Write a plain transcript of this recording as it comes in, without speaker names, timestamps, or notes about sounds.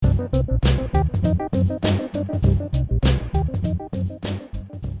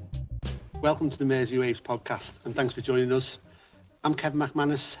Welcome to the Mersey Waves podcast, and thanks for joining us. I'm Kevin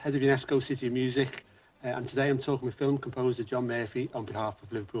McManus, head of UNESCO City of Music, and today I'm talking with film composer John Murphy on behalf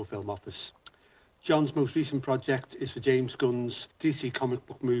of Liverpool Film Office. John's most recent project is for James Gunn's DC comic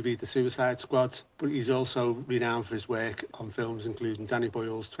book movie The Suicide Squad, but he's also renowned for his work on films including Danny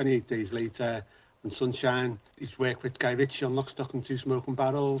Boyle's 28 Days Later and Sunshine. He's worked with Guy Ritchie on Lock, Stock and Two Smoking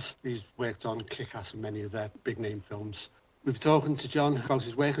Barrels. He's worked on Kick-Ass and many of their big name films. We'll be talking to John about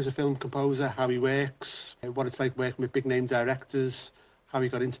his work as a film composer, how he works, what it's like working with big name directors, how he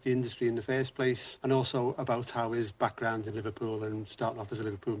got into the industry in the first place, and also about how his background in Liverpool and starting off as a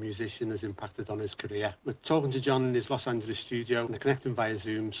Liverpool musician has impacted on his career. We're talking to John in his Los Angeles studio and connecting via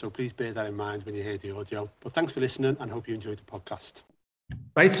Zoom, so please bear that in mind when you hear the audio. But thanks for listening and hope you enjoyed the podcast.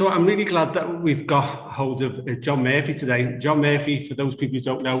 Right, so I'm really glad that we've got hold of John Murphy today. John Murphy, for those people who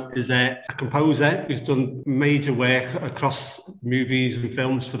don't know, is a composer who's done major work across movies and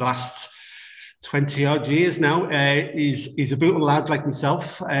films for the last 20 odd years now. He's a brutal lad like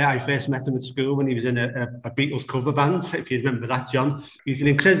myself. I first met him at school when he was in a Beatles cover band, if you remember that, John. He's an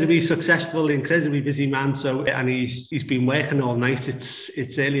incredibly successful, incredibly busy man. And he's been working all night.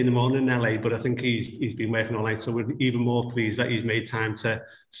 It's early in the morning in LA, but I think he's been working all night. So we're even more pleased that he's made time to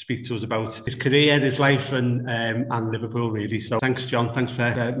speak to us about his career, his life, and Liverpool, really. So thanks, John. Thanks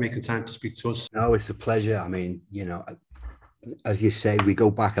for making time to speak to us. No, it's a pleasure. I mean, as you say, we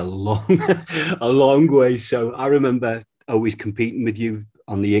go back a long way. So I remember always competing with you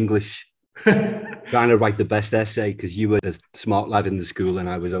on the English, trying to write the best essay because you were the smart lad in the school, and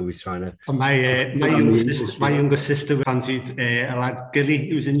I was always trying to. My younger sister fancied a lad, Gilly,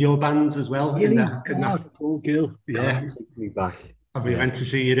 who was in your band as well. Gilly, Paul Gill. Yeah, take me back. We went to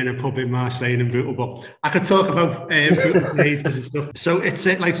see you in a pub in Marsh Lane in Bootle, but I could talk about Bootle and stuff. So it's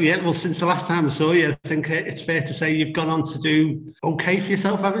since the last time I saw you, I think it's fair to say you've gone on to do okay for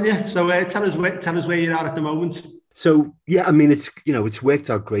yourself, haven't you? So tell us where you are at the moment. So yeah, I mean, it's worked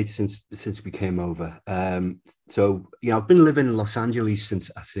out great since we came over. So I've been living in Los Angeles since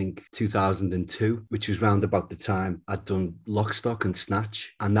I think 2002, which was round about the time I'd done Lock, Stock and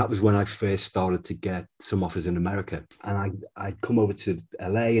Snatch, and that was when I first started to get some offers in America. And I'd come over to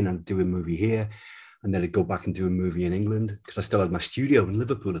LA and I'd do a movie here, and then I'd go back and do a movie in England because I still had my studio in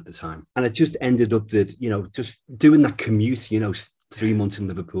Liverpool at the time. And it just ended up that just doing that commute, 3 months in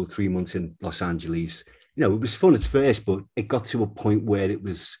Liverpool, 3 months in Los Angeles. It was fun at first, but it got to a point where it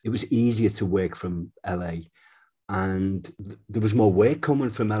was easier to work from LA. And there was more work coming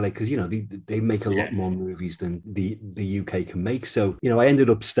from LA because, they make a lot more movies than the UK can make. So, I ended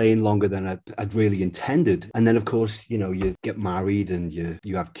up staying longer than I'd really intended. And then, of course, you get married and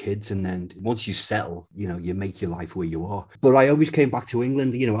you have kids. And then once you settle, you make your life where you are. But I always came back to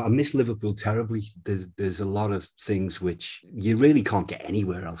England. I miss Liverpool terribly. There's a lot of things which you really can't get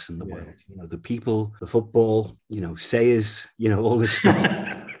anywhere else in the world. The people, the football, Sayers, all this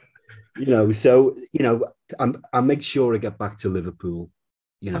stuff. I make sure I get back to Liverpool.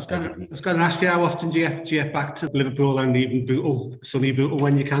 I was going to ask you, how often do you get back to Liverpool and even sunny Bootle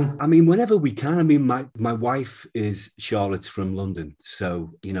when you can? I mean, whenever we can. I mean, my wife is Charlotte's from London.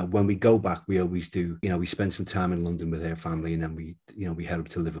 So, when we go back, we always do, we spend some time in London with her family, and then we head up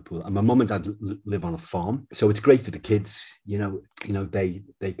to Liverpool. And my mum and dad live on a farm. So it's great for the kids,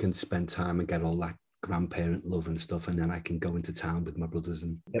 they can spend time and get all that grandparent love and stuff, and then I can go into town with my brothers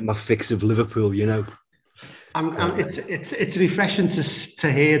and get my fix of Liverpool, It's refreshing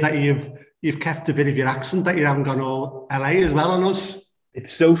to hear that you've kept a bit of your accent, that you haven't gone all LA as well on us.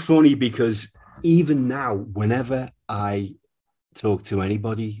 It's so funny because even now, whenever I talk to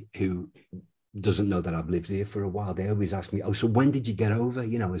anybody who doesn't know that I've lived here for a while, they always ask me, so when did you get over?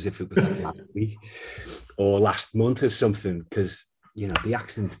 As if it was like last week or last month or something, because the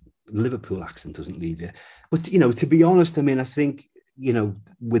accent, Liverpool accent, doesn't leave you. But to be honest, I mean, I think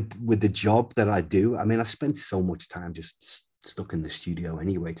with the job that I do, I mean, I spend so much time just stuck in the studio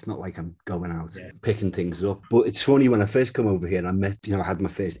anyway. It's not like I'm going out picking things up. But it's funny, when I first come over here and I met, I had my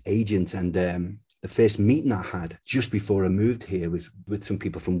first agent, and the first meeting I had just before I moved here was with some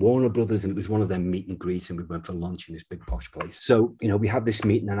people from Warner Brothers, and it was one of them meet and greets, and we went for lunch in this big posh place. So, we had this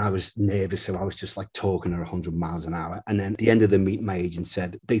meeting and I was nervous, so I was just like talking at 100 miles an hour. And then at the end of the meeting, my agent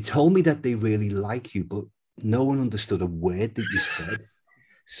said, they told me that they really like you, but no one understood a word that you said.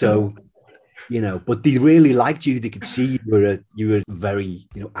 So, but they really liked you. They could see you were very,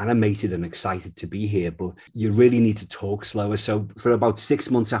 animated and excited to be here, but you really need to talk slower. So for about 6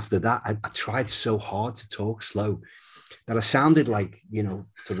 months after that, I tried so hard to talk slow that I sounded like,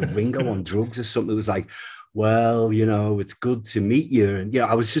 sort of Ringo on drugs or something. It was like, well, it's good to meet you. And,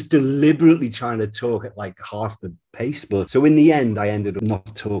 I was just deliberately trying to talk at like half the pace. But so in the end, I ended up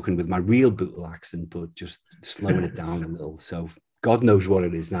not talking with my real Bootle accent, but just slowing it down a little. So God knows what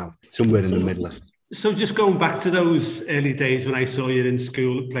it is now, somewhere in the middle of it. So just going back to those early days when I saw you in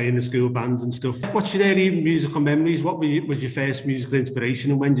school, playing the school bands and stuff, what's your early musical memories? What was your first musical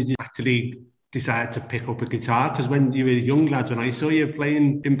inspiration, and when did you actually decide to pick up a guitar? Because when you were a young lad, when I saw you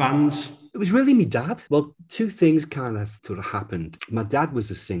playing in bands... It was really my dad. Well, two things kind of sort of happened. My dad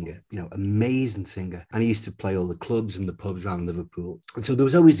was a singer, amazing singer. And he used to play all the clubs and the pubs around Liverpool. And so there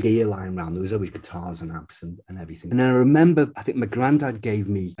was always gear lying around. There was always guitars and amps and everything. And then I remember, I think my granddad gave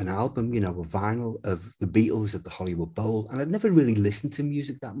me an album, a vinyl of the Beatles at the Hollywood Bowl. And I'd never really listened to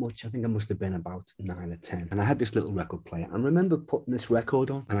music that much. I think I must have been about 9 or 10. And I had this little record player. I remember putting this record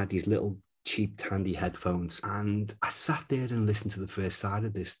on, and I had these little cheap Tandy headphones, and I sat there and listened to the first side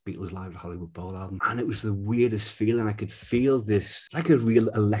of this Beatles Live at Hollywood Bowl album, and it was the weirdest feeling. I could feel this, like a real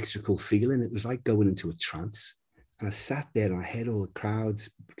electrical feeling. It was like going into a trance. And I sat there and I heard all the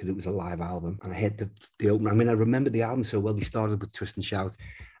crowds because it was a live album, and I heard the opener. I mean, I remember the album so well. We started with Twist and Shout,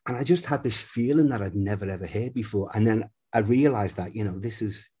 and I just had this feeling that I'd never ever heard before. And then I realized that, this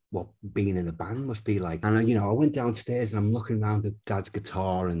is what being in a band must be like. And I went downstairs and I'm looking around at Dad's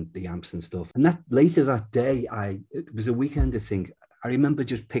guitar and the amps and stuff. And that later that day, it was a weekend, I think. I remember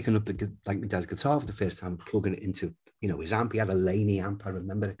just picking up my Dad's guitar for the first time, plugging it into, his amp. He had a Laney amp, I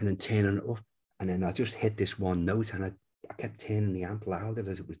remember, and then turning it up. And then I just hit this one note, and I kept turning the amp louder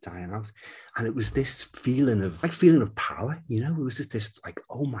as it was dying out. And it was this feeling of power, it was just this like,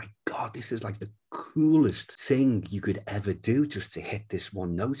 oh my God, this is like the coolest thing you could ever do, just to hit this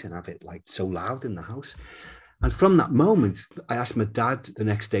one note and have it like so loud in the house. And from that moment, I asked my dad the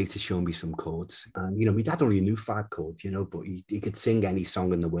next day to show me some chords. And, my dad only knew 5 chords, but he could sing any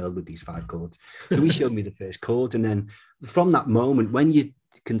song in the world with these 5 chords. So he showed me the first chords. And then from that moment, when you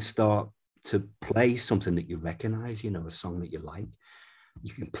can start to play something that you recognize, a song that you like,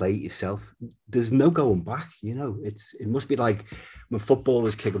 you can play it yourself. There's no going back, it must be like when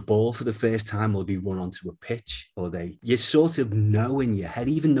footballers kick a ball for the first time, or they run onto a pitch, or you sort of know in your head,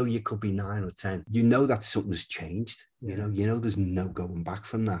 even though you could be 9 or 10, that something's changed, there's no going back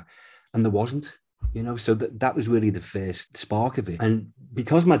from that. And there wasn't, so that was really the first spark of it. And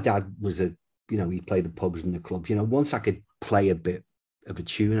because my dad was he played the pubs and the clubs, once I could play a bit of a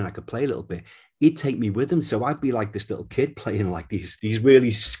tune and I could play a little bit, he'd take me with him. So I'd be like this little kid playing like these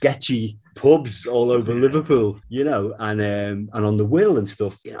really sketchy pubs all over Liverpool, and on the Wirral and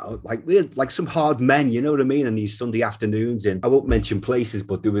stuff, like we're like some hard men, you know what I mean? And these Sunday afternoons, and I won't mention places,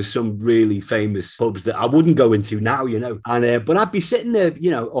 but there was some really famous pubs that I wouldn't go into now, and but I'd be sitting there,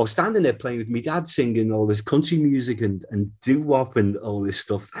 or standing there playing with me dad, singing all this country music and doo-wop and all this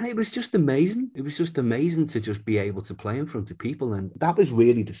stuff. And it was just amazing. It was just amazing to just be able to play in front of people. And that was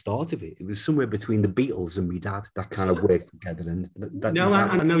really the start of it. It was somewhere between the Beatles and me dad that kind of worked together. And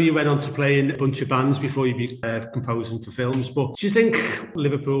I know you went on to play in a bunch of bands before you be composing for films, but do you think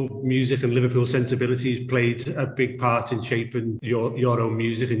Liverpool music and Liverpool sensibilities played a big part in shaping your own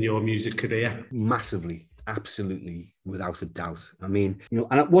music and your music career? Massively. Absolutely, without a doubt. I mean,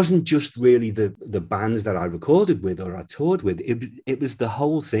 and it wasn't just really the bands that I recorded with or I toured with. It was the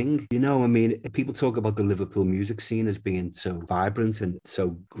whole thing. I mean, people talk about the Liverpool music scene as being so vibrant and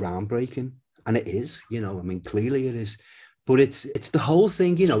so groundbreaking, and it is. I mean, clearly it is. But it's the whole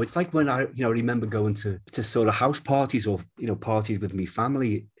thing. It's like when I remember going to sort of house parties or parties with my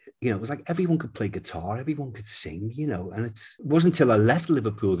family. It was like everyone could play guitar, everyone could sing, and it wasn't until I left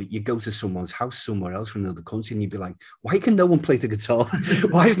Liverpool that you go to someone's house somewhere else from another country and you'd be like, why can no one play the guitar?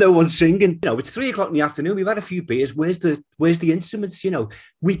 Why is no one singing? It's 3:00 in the afternoon. We've had a few beers. Where's the instruments?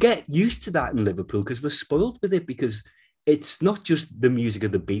 We get used to that in Liverpool because we're spoiled with it, because it's not just the music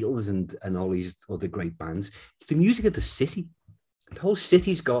of the Beatles and all these other great bands. It's the music of the city. The whole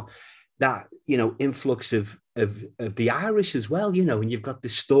city's got that, influx of the Irish as well, and you've got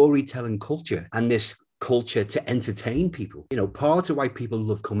this storytelling culture and this culture to entertain people. Part of why people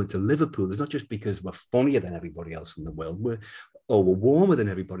love coming to Liverpool is not just because we're funnier than everybody else in the world, we're warmer than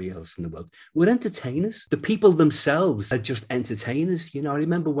everybody else in the world. We're entertainers. The people themselves are just entertainers. I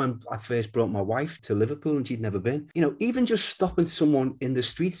remember when I first brought my wife to Liverpool and she'd never been, even just stopping someone in the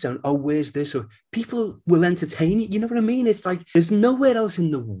street saying, oh, where's this? Or people will entertain you. You know what I mean? It's like, there's nowhere else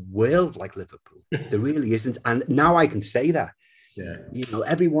in the world like Liverpool. There really isn't. And now I can say that. Yeah.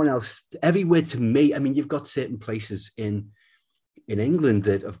 Everyone else, everywhere to me, I mean, you've got certain places in in England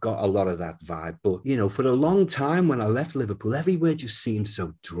that have got a lot of that vibe. But, you know, for a long time when I left Liverpool, everywhere just seemed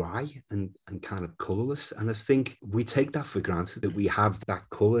so dry and kind of colourless. And I think we take that for granted, that we have that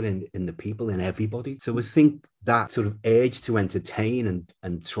colour in the people, in everybody. So I think that sort of urge to entertain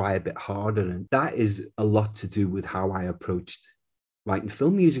and try a bit harder, and that is a lot to do with how I approached writing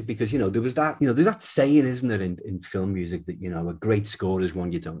film music, because, you know, there was that, you know, there's that saying, isn't there, in film music, that, you know, a great score is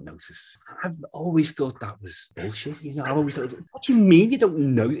one you don't notice. I've always thought that was bullshit. You know, I always thought, what do you mean you don't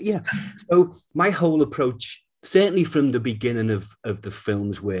know? Yeah. So my whole approach, certainly from the beginning of the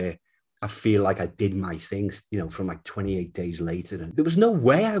films where I feel like I did my things, you know, from like 28 Days Later. And there was no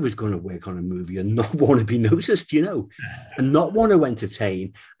way I was going to work on a movie and not want to be noticed, you know, and not want to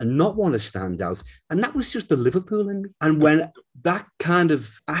entertain and not want to stand out. And that was just the Liverpool in me. And when that kind of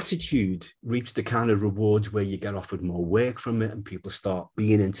attitude reaps the kind of rewards where you get offered more work from it and people start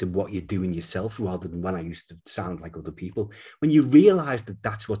being into what you're doing yourself rather than when I used to sound like other people, when you realize that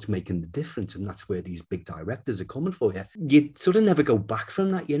that's what's making the difference and that's where these big directors are coming for you, you sort of never go back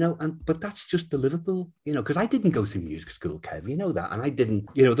from that, you know. But that's just the Liverpool, you know, because I didn't go to music school, Kev, you know that. And I didn't,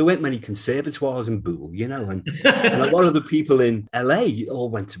 you know, there weren't many conservatoires in Boole, you know, and a lot of the people in LA all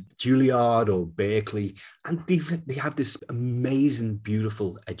went to Juilliard or Berkeley, and they have this amazing,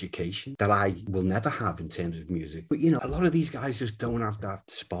 beautiful education that I will never have in terms of music. But, you know, a lot of these guys just don't have that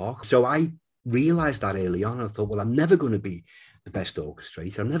spark. So I realized that early on. I thought, well, I'm never going to be the best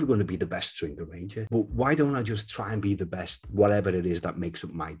orchestrator. I'm never going to be the best string arranger. But why don't I just try and be the best, whatever it is that makes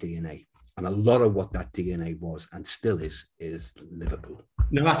up my DNA? And a lot of what that DNA was and still is Liverpool.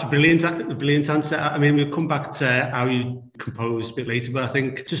 No, that's a brilliant answer. I mean, we'll come back to how you compose a bit later, but I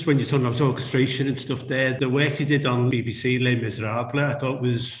think just when you're talking about orchestration and stuff there, the work you did on BBC Les Miserables, I thought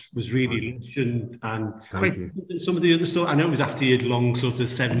was really rich and quite some of the other stuff. I know it was after your long sort of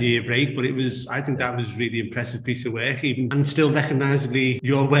 7-year break, but I think that was really impressive piece of work, even, and still recognisably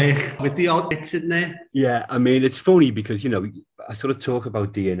your work with the odd bits in there. Yeah, I mean, it's funny because, you know, I sort of talk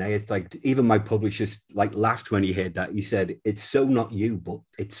about DNA. It's like even my publicist like laughed when he heard that. He said, it's so not you, but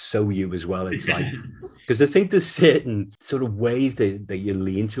it's so you as well. It's like, because I think there's certain sort of ways that you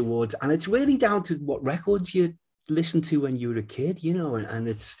lean towards, and it's really down to what records you listen to when you were a kid, you know, and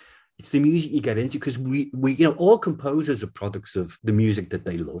it's the music you get into, because we you know, all composers are products of the music that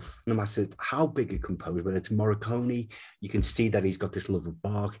they love. No matter how big a composer, whether it's Morricone, you can see that he's got this love of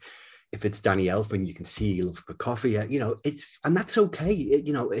Bach. If it's Danny Elfman, you can see he loves Prokofiev, you know, and that's okay.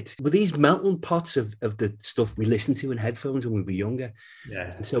 You know, it's with these melting pots of the stuff we listened to in headphones when we were younger.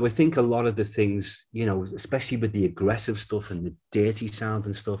 Yeah. And so I think a lot of the things, you know, especially with the aggressive stuff and the dirty sounds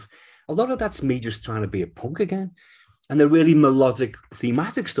and stuff, a lot of that's me just trying to be a punk again. And the really melodic,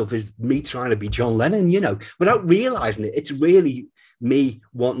 thematic stuff is me trying to be John Lennon, you know, without realizing it. It's really me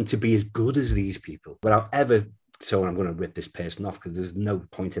wanting to be as good as these people without ever. So I'm going to rip this person off because there's no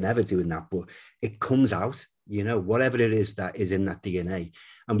point in ever doing that. But it comes out, you know, whatever it is that is in that DNA.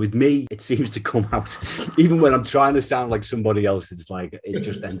 And with me, it seems to come out. Even when I'm trying to sound like somebody else, it's like it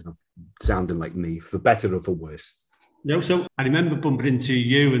just ends up sounding like me, for better or for worse. No, so I remember bumping into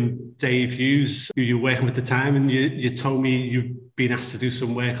you and Dave Hughes, who you were working with at the time, and you told me you'd been asked to do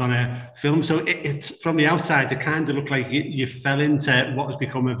some work on a film. So it's from the outside, it kind of looked like you fell into what has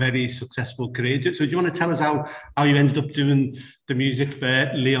become a very successful career. So do you want to tell us how you ended up doing the music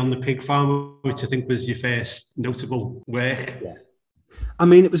for Leon the Pig Farmer, which I think was your first notable work? Yeah. I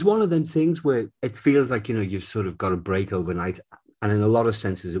mean, it was one of them things where it feels like, you know, you've sort of got a break overnight. And in a lot of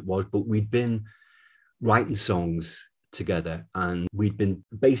senses it was, but we'd been writing songs together and we'd been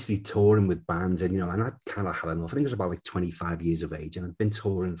basically touring with bands, and, you know, and I kind of had enough. I think I was about like 25 years of age and I'd been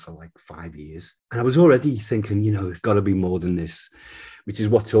touring for like 5 years. And I was already thinking, you know, it's got to be more than this, which is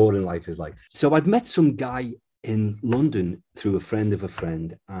what touring life is like. So I'd met some guy in London through a friend of a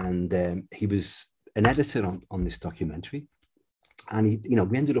friend, and he was an editor on this documentary. And he, you know,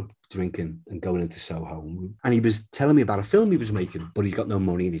 we ended up drinking and going into Soho, and he was telling me about a film he was making, but he's got no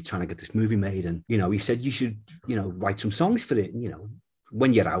money and he's trying to get this movie made. And, you know, he said, you should, you know, write some songs for it. And, you know,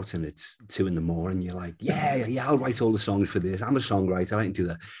 when you're out and it's 2 a.m, you're like, yeah, I'll write all the songs for this. I'm a songwriter. I can do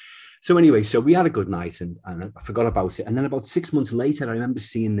that. So anyway, so we had a good night and I forgot about it. And then about 6 months later, I remember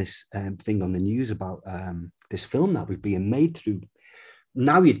seeing this thing on the news about this film that was being made through,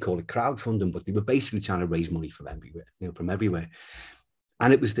 now you'd call it crowdfunding, but they were basically trying to raise money from everywhere, you know, from everywhere.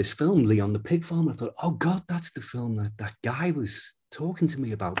 And it was this film, Leon the Pig Farmer. I thought, oh God, that's the film that guy was talking to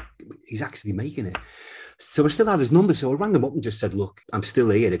me about. He's actually making it. So I still had his number. So I rang him up and just said, look, I'm still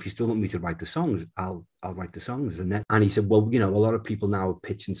here. If you still want me to write the songs, I'll write the songs. And he said, well, you know, a lot of people now are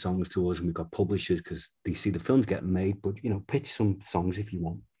pitching songs to us and we've got publishers because they see the films getting made, but, you know, pitch some songs if you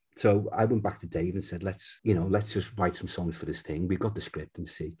want. So I went back to Dave and said, let's just write some songs for this thing. We've got the script and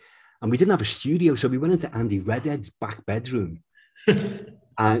see. And we didn't have a studio. So we went into Andy Redhead's back bedroom.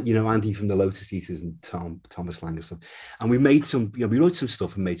 And, Andy from the Lotus Eaters and Thomas Lang and stuff. And we made we wrote some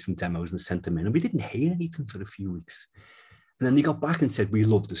stuff and made some demos and sent them in. And we didn't hear anything for a few weeks. And then they got back and said, we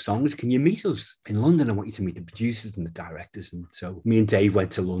love the songs. Can you meet us in London? I want you to meet the producers and the directors. And so me and Dave went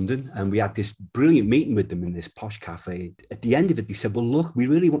to London and we had this brilliant meeting with them in this posh cafe. At the end of it, they said, well, look, we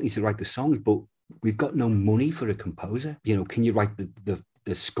really want you to write the songs, but we've got no money for a composer. Can you write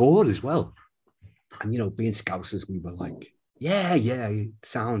the score as well? And, being Scousers, we were like, yeah,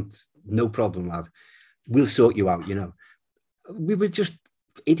 sound, no problem, lad. We'll sort you out, We were just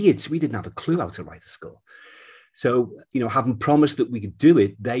idiots. We didn't have a clue how to write a score. So, having promised that we could do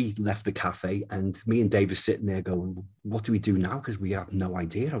it, they left the cafe and me and Dave were sitting there going, what do we do now? Because we have no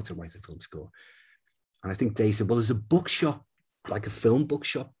idea how to write a film score. And I think Dave said, well, there's a bookshop, like a film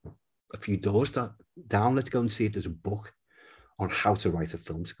bookshop, a few doors down. Let's go and see if there's a book on how to write a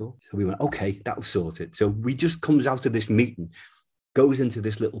film score. So we went, okay, that'll sort it. So we just comes out of this meeting, goes into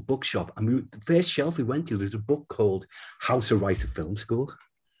this little bookshop, and the first shelf we went to, there's a book called How to Write a Film Score.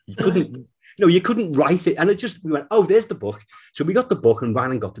 You couldn't write it. And we went, oh, there's the book. So we got the book and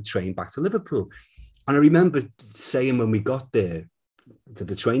ran and got the train back to Liverpool. And I remember saying when we got there to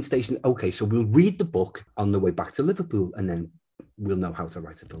the train station, okay, so we'll read the book on the way back to Liverpool and then we'll know how to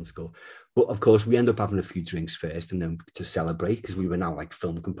write a film score. But of course, we end up having a few drinks first and then to celebrate because we were now like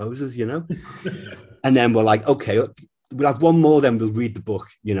film composers, And then we're like, okay, we'll have one more, then we'll read the book,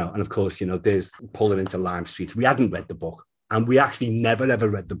 And of course, there's pulling into Lime Street. We hadn't read the book. And we actually never, ever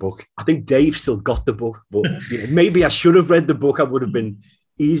read the book. I think Dave still got the book, but maybe I should have read the book. I would have been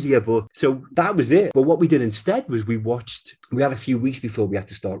easier. But so that was it. But what we did instead was we had a few weeks before we had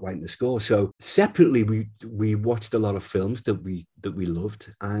to start writing the score. So separately, we watched a lot of films that we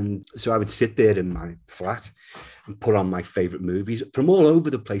loved. And so I would sit there in my flat and put on my favorite movies from all over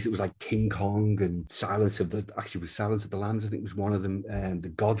the place. It was like King Kong and Silence of the Lambs, I think was one of them,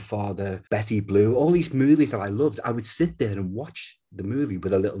 The Godfather, Betty Blue, all these movies that I loved. I would sit there and watch the movie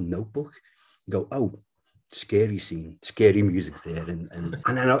with a little notebook and go, oh, scary scene, scary music there. And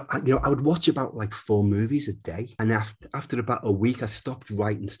then I would watch about like 4 movies a day. And after about a week, I stopped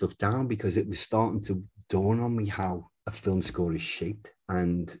writing stuff down because it was starting to dawn on me how a film score is shaped.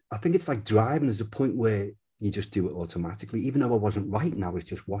 And I think it's like driving. There's a point where you just do it automatically. Even though I wasn't writing, I was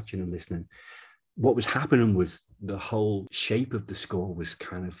just watching and listening. What was happening was the whole shape of the score was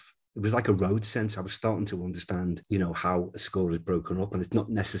it was like a road sense. I was starting to understand, how a score is broken up, and it's not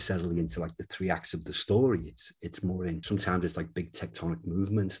necessarily into like the 3 acts of the story. It's more in, sometimes it's like big tectonic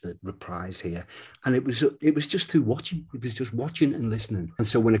movements that reprise here. And it was just through watching. It was just watching and listening. And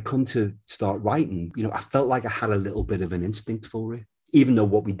so when it come to start writing, I felt like I had a little bit of an instinct for it. Even though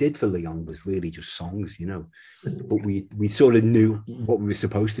what we did for Leon was really just songs, but we sort of knew what we were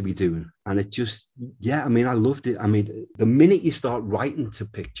supposed to be doing. And it just, I loved it. The minute you start writing to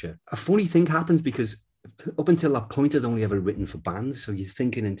picture, a funny thing happens because up until that point, I'd only ever written for bands. So you're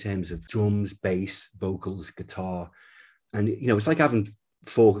thinking in terms of drums, bass, vocals, guitar. And, it's like having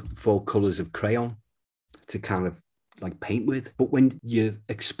four colors of crayon to kind of like paint with. But when you're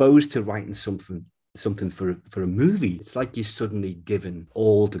exposed to writing something for a movie, it's like you're suddenly given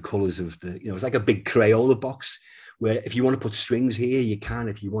all the colors of it's like a big Crayola box where if you want to put strings here, you can.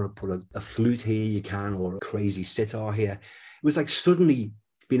 If you want to put a flute here, you can, or a crazy sitar here. It was like suddenly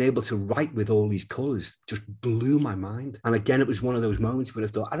being able to write with all these colors just blew my mind. And again, it was one of those moments where I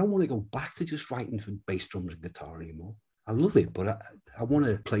thought, I don't want to go back to just writing for bass, drums and guitar anymore. I love it, but I want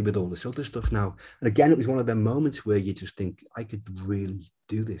to play with all this other stuff now. And again, it was one of them moments where you just think, I could really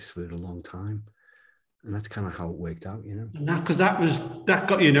do this for a long time. And that's kind of how it worked out, Because that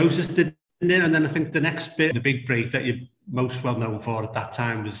got you noticed, didn't it? And then I think the next bit, the big break that you're most well known for at that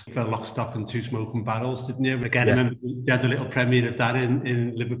time was for Lock, Stock and Two Smoking Barrels, didn't you? Again, I remember you had a little premiere of that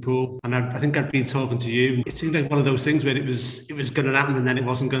in Liverpool. And I think I'd been talking to you. It seemed like one of those things where it was going to happen and then it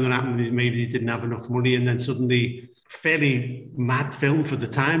wasn't going to happen. Maybe you didn't have enough money, and then suddenly fairly mad film for the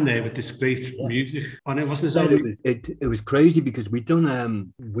time there with this great music on it, wasn't it? It was crazy because we'd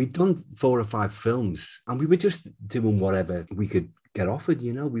done 4 or 5 films and we were just doing whatever we could get offered.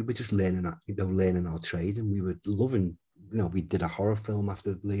 We were just learning our trade, and we were loving. We did a horror film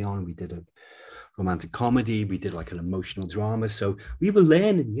after Leon. We did a romantic comedy. We did like an emotional drama. So we were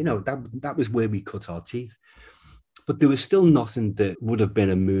learning. That was where we cut our teeth. But there was still nothing that would have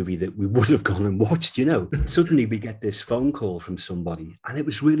been a movie that we would have gone and watched, Suddenly we get this phone call from somebody. And it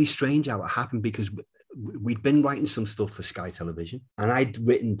was really strange how it happened because we'd been writing some stuff for Sky Television. And I'd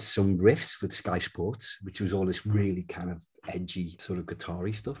written some riffs with Sky Sports, which was all this really kind of edgy sort of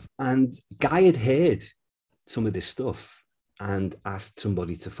guitar-y stuff. And Guy had heard some of this stuff and asked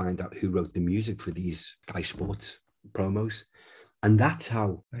somebody to find out who wrote the music for these Sky Sports promos. And that's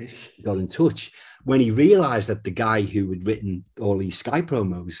how he got in touch. When he realized that the guy who had written all these Sky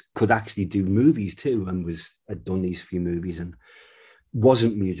promos could actually do movies too, and had done these few movies and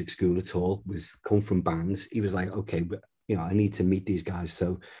wasn't music school at all, was come from bands, he was like, okay, but I need to meet these guys.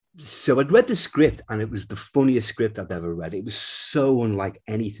 So I'd read the script, and it was the funniest script I've ever read. It was so unlike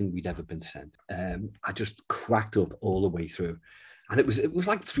anything we'd ever been sent. I just cracked up all the way through. And it was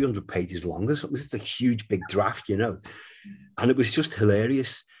like 300 pages long. It was just a huge, big draft, and it was just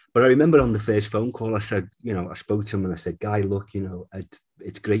hilarious. But I remember on the first phone call, I said, I spoke to him and I said, Guy, look,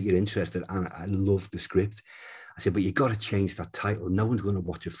 it's great you're interested, and I love the script. I said, but you got to change that title. No one's going to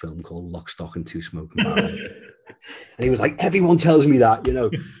watch a film called Lock, Stock and Two Smoking Barrels. And he was like, everyone tells me that,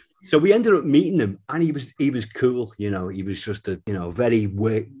 So we ended up meeting him, and he was cool, He was just a, very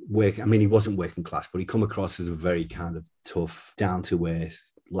work. I mean, he wasn't working class, but he come across as a very kind of tough, down to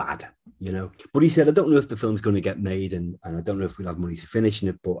earth lad, But he said, I don't know if the film's going to get made, and I don't know if we'll have money to finish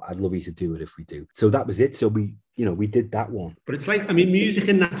it, but I'd love you to do it if we do. So that was it. So we did that one. But it's like, I mean, music,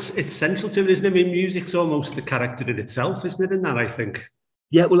 and it's central to it, isn't it? I mean, music's almost the character in itself, isn't it? In that, I think.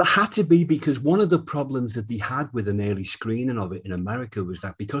 Yeah, well, it had to be, because one of the problems that they had with an early screening of it in America was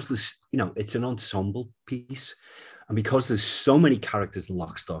that because there's, it's an ensemble piece, and because there's so many characters in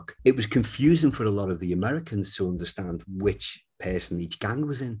Lock, Stock, it was confusing for a lot of the Americans to understand which person each gang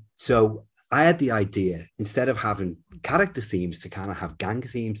was in. So I had the idea, instead of having character themes, to kind of have gang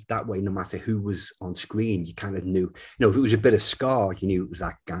themes. That way, no matter who was on screen, you kind of knew, if it was a bit of ska, you knew it was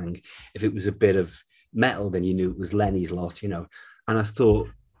that gang. If it was a bit of metal, then you knew it was Lenny's lot, And I thought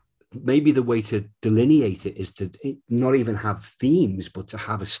maybe the way to delineate it is to not even have themes, but to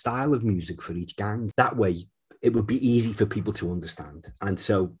have a style of music for each gang. That way, it would be easy for people to understand. And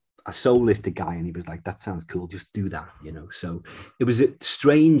so I sold this to Guy, and he was like, that sounds cool, just do that, So it was a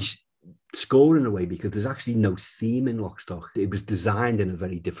strange score in a way, because there's actually no theme in Lock, Stock. It was designed in a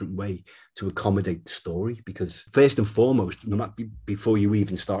very different way to accommodate the story, because first and foremost, before you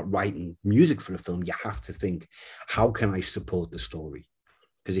even start writing music for a film, you have to think, how can I support the story?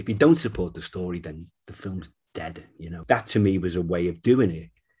 Because if you don't support the story, then the film's dead, That to me was a way of doing it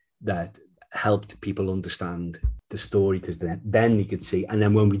that helped people understand the story, because then you could see. And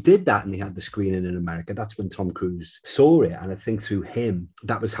then when we did that and they had the screening in America, that's when Tom Cruise saw it. And I think through him,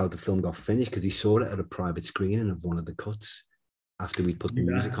 that was how the film got finished, because he saw it at a private screening of one of the cuts after we put the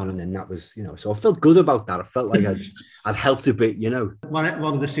music on. And then that was, so I felt good about that. I felt like I'd helped a bit, One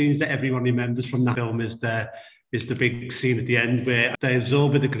of the scenes that everyone remembers from that film is the big scene at the end where they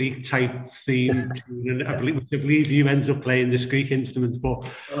absorb the Greek type theme, and I believe you ended up playing this Greek instrument. But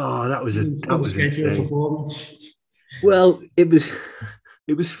that was a performance. Well, it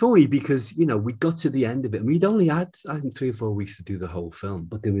was funny because we got to the end of it, and we'd only had, I think, 3 or 4 weeks to do the whole film,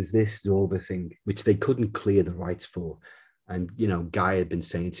 but there was this Zorba thing which they couldn't clear the rights for, and Guy had been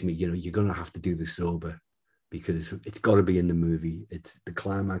saying to me, you're going to have to do the Zorba because it's got to be in the movie. It's the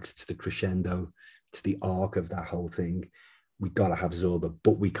climax, it's the crescendo. It's the arc of that whole thing. We got to have Zorba,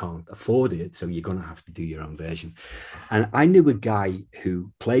 but we can't afford it. So you're going to have to do your own version. And I knew a guy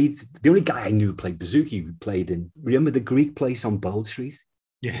who played, the only guy I knew who played bouzouki, who played in, remember the Greek place on Bold Street?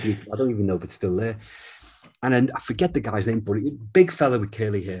 Yeah. I don't even know if it's still there. And then I forget the guy's name, but big fella with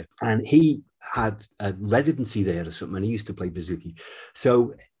curly hair. And he had a residency there or something, and he used to play bouzouki.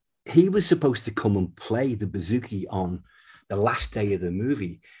 So he was supposed to come and play the bouzouki on the last day of the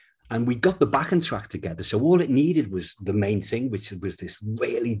movie. And we got the backing track together. So all it needed was the main thing, which was this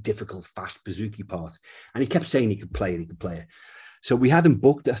really difficult, fast bouzouki part. And he kept saying he could play it. So we had him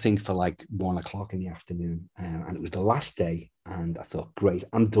booked, I think, for like 1 o'clock in the afternoon. And it was the last day. And I thought, great,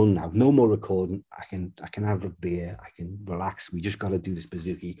 I'm done now. No more recording. I can have a beer. I can relax. We just got to do this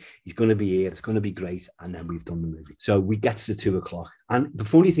bouzouki. He's going to be here. It's going to be great. And then we've done the movie. So we get to 2 o'clock. And the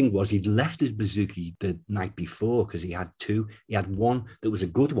funny thing was he'd left his bouzouki the night before, because he had 2. He had one that was a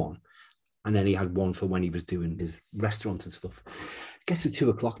good one. And then he had one for when he was doing his restaurants and stuff. Gets to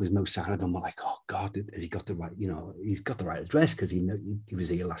 2 o'clock, there's no sign of him. We're like, oh God, has he got the right, he's got the right address, because he was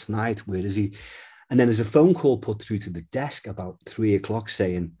here last night. Where is he? And then there's a phone call put through to the desk about 3 o'clock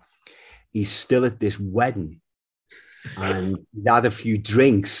saying he's still at this wedding and he'd had a few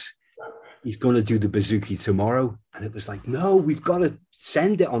drinks. He's going to do the bouzouki tomorrow. And it was like, no, we've got to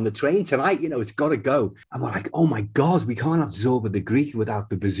send it on the train tonight. It's got to go. And we're like, oh my God, we can't have Zorba the Greek without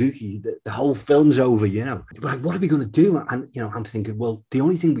the bouzouki. The whole film's over, We're like, what are we going to do? And, I'm thinking, well, the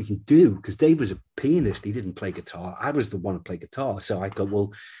only thing we can do, because Dave was a pianist, he didn't play guitar. I was the one to play guitar. So I thought,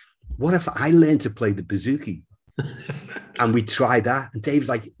 well, what if I learned to play the bouzouki And we tried that. And Dave's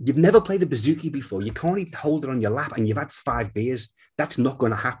like, you've never played a bouzouki before. You can't even hold it on your lap and you've had 5 beers. That's not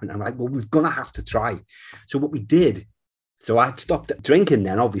going to happen. I'm like, well, we're going to have to try. So what we did, so I stopped drinking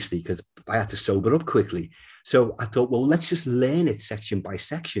then, obviously, because I had to sober up quickly. So I thought, well, let's just learn it section by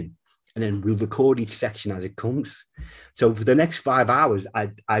section. And then we'll record each section as it comes. So for the next 5 hours,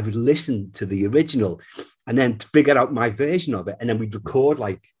 I would listen to the original and then figure out my version of it. And then we'd record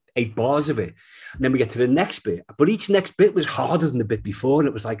like 8 bars of it. And then we get to the next bit. But each next bit was harder than the bit before. And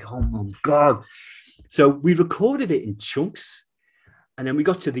it was like, oh my God. So we recorded it in chunks. And then we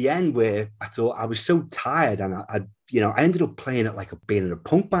got to the end where I thought I was so tired. And I ended up playing it like being in a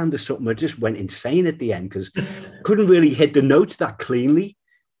punk band or something. I just went insane at the end because couldn't really hit the notes that cleanly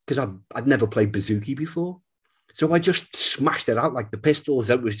because I'd never played bouzouki before. So I just smashed it out like the Pistols.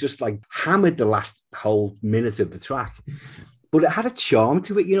 It was just like hammered the last whole minute of the track. But it had a charm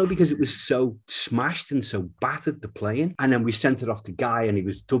to it, because it was so smashed and so battered, the playing. And then we sent it off to Guy and he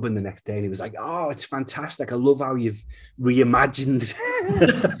was dubbing the next day and he was like, oh, it's fantastic. I love how you've reimagined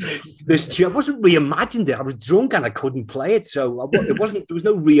this. I wasn't reimagined it. I was drunk and I couldn't play it. So there was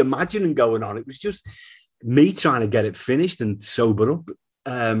no reimagining going on. It was just me trying to get it finished and sober up.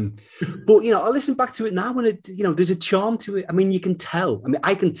 But I listen back to it now and there's a charm to it. I mean, you can tell. I mean,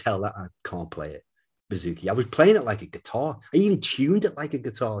 I can tell that I can't play it. Bouzouki. I was playing it like a guitar. I even tuned it like a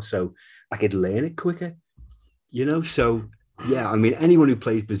guitar so I could learn it quicker, So, yeah, I mean, anyone who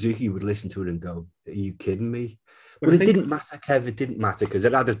plays bouzouki would listen to it and go, are you kidding me? But it didn't matter, Kev. It didn't matter because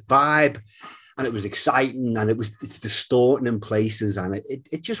it had a vibe and it was exciting and it's distorting in places and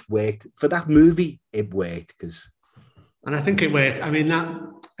it just worked. For that movie, it worked because... And I think it worked. I mean, that,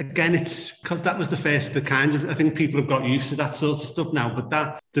 again, it's because that was the first, I think people have got used to that sort of stuff now,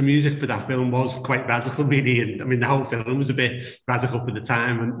 but the music for that film was quite radical, really. And I mean, the whole film was a bit radical for the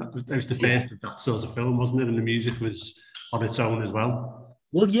time. And it was the first of that sort of film, wasn't it? And the music was on its own as well.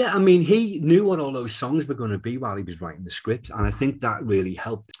 Well, yeah, I mean, he knew what all those songs were going to be while he was writing the script. And I think that really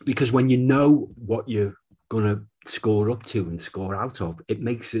helped because when you know what you're going to score up to and score out of, it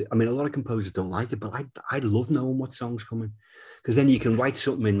makes it, I mean, a lot of composers don't like it, but I love knowing what song's coming because then you can write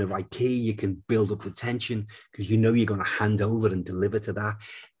something in the right key, you can build up the tension because you're going to hand over and deliver to that.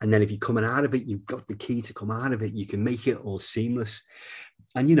 And then if you're coming out of it, you've got the key to come out of it, you can make it all seamless.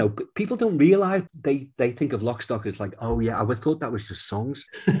 And, people don't realize, they think of Lock, Stock as like, oh yeah, I would thought that was just songs.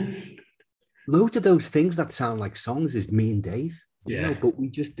 Loads of those things that sound like songs is me and Dave. Yeah, but we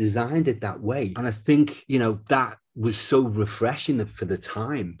just designed it that way. And I think, that was so refreshing for the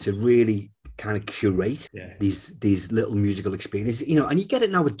time to really kind of curate these little musical experiences, and you get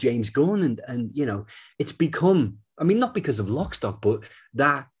it now with James Gunn and it's become, I mean, not because of Lock, Stock, but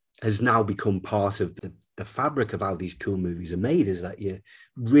that has now become part of the fabric of how these cool movies are made is that you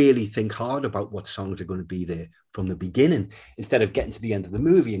really think hard about what songs are going to be there from the beginning instead of getting to the end of the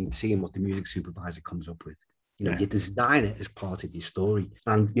movie and seeing what the music supervisor comes up with. You design it as part of your story.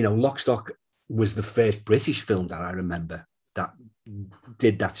 And, Lock, Stock was the first British film that I remember that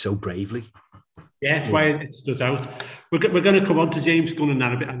did that so bravely. Yeah, that's why it stood out. We're going to come on to James Gunn and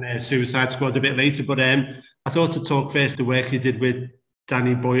that a bit and Suicide Squad a bit later, but I thought to talk first the work you did with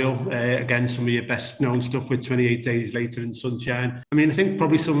Danny Boyle, again, some of your best known stuff with 28 Days Later and Sunshine. I mean, I think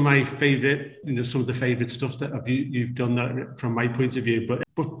probably some of my favourite, some of the favourite stuff that you've done that from my point of view, but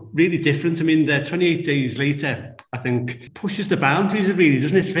really different. I mean, the 28 Days Later, I think, pushes the boundaries, really,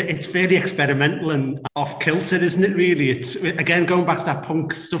 doesn't it? It's fairly experimental and off-kilter, isn't it, really? It's, again, going back to that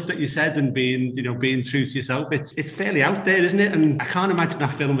punk stuff that you said and being true to yourself, it's fairly out there, isn't it? And I can't imagine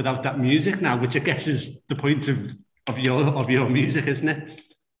that film without that music now, which I guess is the point of your music, isn't it?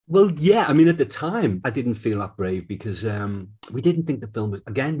 Well, yeah. I mean, at the time, I didn't feel that brave because we didn't think the film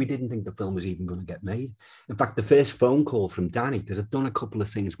was even going to get made. In fact, the first phone call from Danny, because I'd done a couple of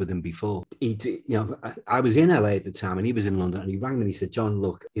things with him before. I was in LA at the time and he was in London, and he rang me and he said, "John,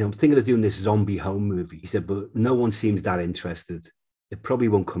 look, I'm thinking of doing this zombie home movie." He said, "But no one seems that interested. It probably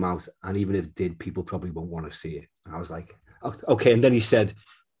won't come out, and even if it did, people probably won't want to see it." And I was like, "Okay." And then he said,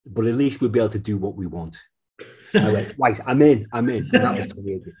 "But at least we'll be able to do what we want." I went, right, I'm in. And that was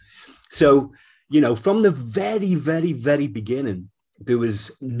 28. So, from the very, very, very beginning, there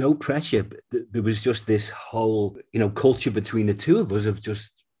was no pressure. There was just this whole, culture between the two of us of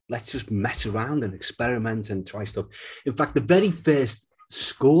just, let's just mess around and experiment and try stuff. In fact, the very first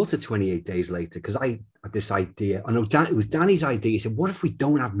score to 28 Days Later, because I had this idea, I know it was Danny's idea. He said, what if we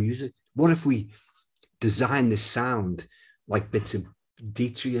don't have music? What if we design this sound like bits of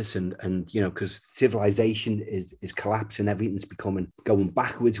detritus and because civilization is collapsing, everything's going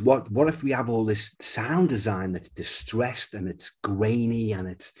backwards. What if we have all this sound design that's distressed and it's grainy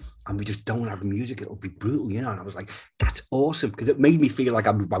and we just don't have music? It'll be brutal, And I was like, that's awesome, because it made me feel like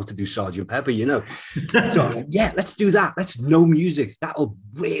I'm about to do Sergeant Pepper, So I'm like, yeah, let's do that. Let's no music. That'll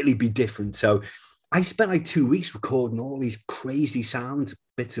really be different. So I spent like 2 weeks recording all these crazy sounds,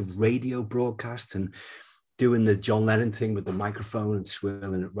 bits of radio broadcasts, and doing the John Lennon thing with the microphone and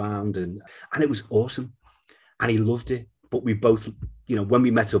swirling it around. And it was awesome. And he loved it. But we both, when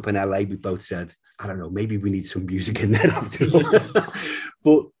we met up in LA, we both said, I don't know, maybe we need some music in there after all.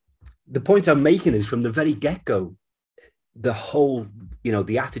 But the point I'm making is, from the very get-go, the whole,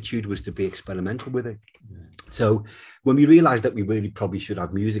 the attitude was to be experimental with it. Yeah. So when we realized that we really probably should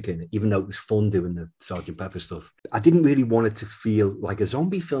have music in it, even though it was fun doing the Sergeant Pepper stuff, I didn't really want it to feel like a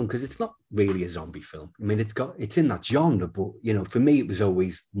zombie film, because it's not really a zombie film. I mean, it's in that genre, but, for me, it was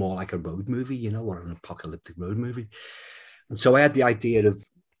always more like a road movie, or an apocalyptic road movie. And so I had the idea of,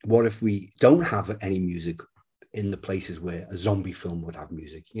 what if we don't have any music in the places where a zombie film would have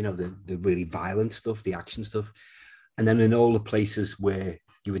music, the really violent stuff, the action stuff. And then in all the places where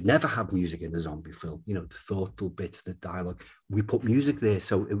you would never have music in a zombie film, the thoughtful bits, the dialogue, we put music there.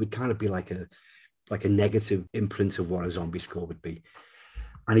 So it would kind of be like a negative imprint of what a zombie score would be.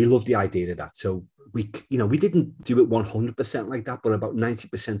 And he loved the idea of that. So we didn't do it 100% like that, but about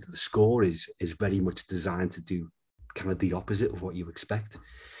 90% of the score is very much designed to do kind of the opposite of what you expect.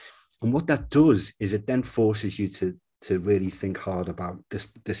 And what that does is it then forces you to really think hard about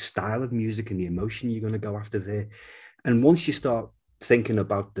the style of music and the emotion you're going to go after there. And once you start thinking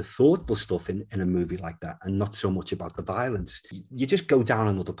about the thoughtful stuff in a movie like that, and not so much about the violence, you just go down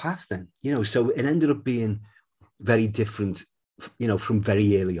another path then, so it ended up being very different, from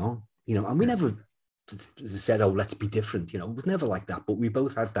very early on, and we never said, oh, let's be different, it was never like that, but we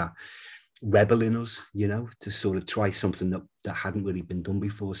both had that rebel in us, to sort of try something that hadn't really been done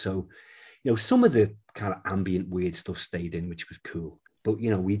before. So, some of the kind of ambient weird stuff stayed in, which was cool, but,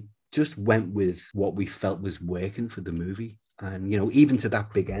 we just went with what we felt was working for the movie. And, even to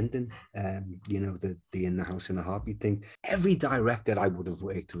that big ending, the In the House in a Heartbeat thing, every director I would have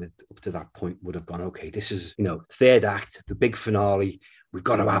worked with up to that point would have gone, okay, this is, third act, the big finale. We've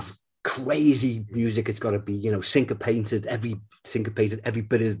got to have crazy music. It's got to be, syncopated. Every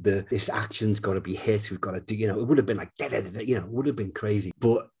bit of this action's got to be hit. We've got to do, it would have been like, it would have been crazy.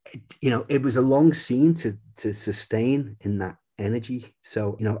 But, it was a long scene to sustain in that energy.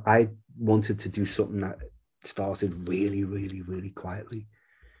 So, I wanted to do something that started really, really, really quietly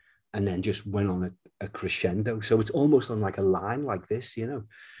and then just went on a crescendo. So it's almost on like a line like this,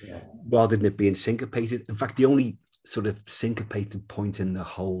 rather than it being syncopated. In fact, the only sort of syncopated point in the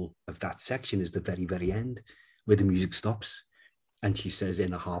whole of that section is the very, very end, where the music stops and she says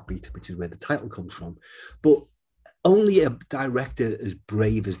In a Heartbeat, which is where the title comes from. But only a director as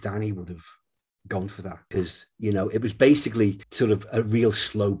brave as Danny would have gone for that, because it was basically sort of a real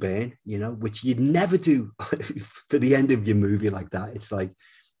slow burn, which you'd never do for the end of your movie like that. It's like,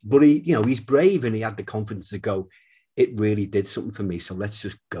 but he's brave, and he had the confidence to go, it really did something for me, so let's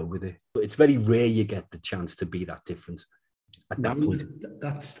just go with it. But it's very rare you get the chance to be that different at that point.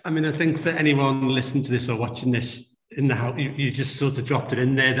 I think for anyone listening to this or watching this in the house, you just sort of dropped it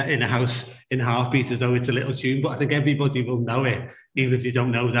in there, that In a House in a Heartbeat, as though it's a little tune, but I think everybody will know it, even if you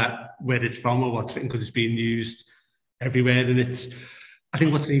don't know that where it's from or what's written, because it's being used everywhere. And I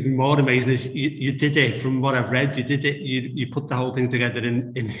think what's even more amazing is you did it, from what I've read, you put the whole thing together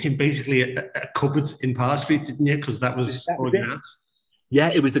in basically a cupboard in Parr Street, didn't you? Because that was all you had. Yeah,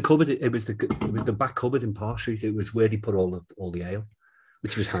 it was the cupboard. It was the back cupboard in Parr Street. It was where they put all the ale,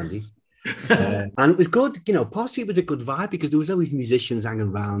 which was handy. And it was good, Parr Street was a good vibe, because there was always musicians hanging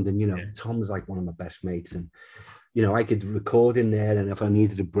around, and Tom was like one of my best mates, and I could record in there, and if I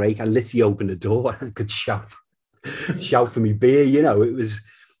needed a break, I literally opened the door and I could shout for me beer. It was,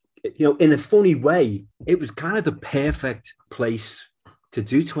 in a funny way, it was kind of the perfect place to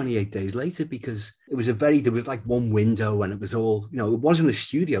do 28 Days Later, because there was like one window, and it was all, it wasn't a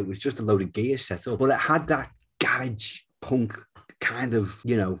studio, it was just a load of gear set up, but it had that garage punk kind of,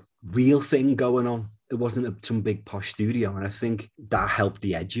 real thing going on. It wasn't some big posh studio, and I think that helped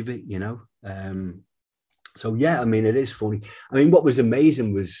the edge of it, So yeah, it is funny. What was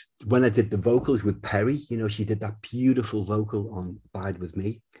amazing was when I did the vocals with Perry, she did that beautiful vocal on Bide With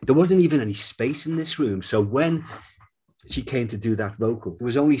Me. There wasn't even any space in this room. So when she came to do that vocal, there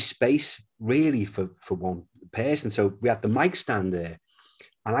was only space really for one person. So we had the mic stand there,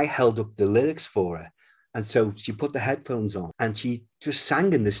 and I held up the lyrics for her. And so she put the headphones on and she just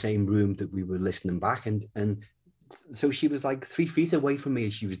sang in the same room that we were listening back. And so she was like 3 feet away from me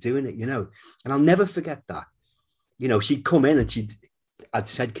as she was doing it, and I'll never forget that. She'd come in and I'd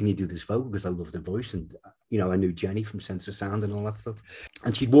said, can you do this vocal? Because I love the voice. And, I knew Jenny from Sense of Sound and all that stuff.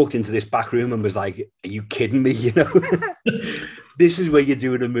 And she'd walked into this back room and was like, are you kidding me? This is where you're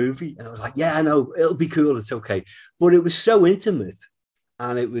doing a movie. And I was like, yeah, I know, it'll be cool. It's okay. But it was so intimate.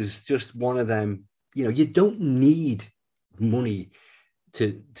 And it was just one of them, you don't need money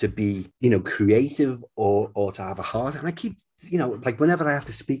to be, creative or to have a heart. And I keep, like whenever I have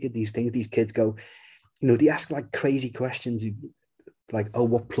to speak at these things, these kids go, they ask like crazy questions. Like, oh,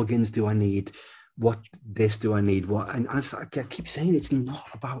 what plugins do I need? What this do I need? What? And I keep saying it's not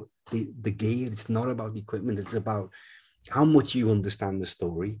about the gear. It's not about the equipment. It's about how much you understand the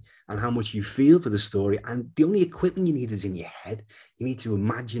story and how much you feel for the story. And the only equipment you need is in your head. You need to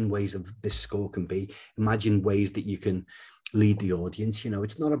imagine ways of this score can be, imagine ways that you can lead the audience.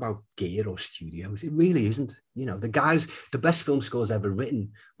 It's not about gear or studios. It really isn't. The best film scores ever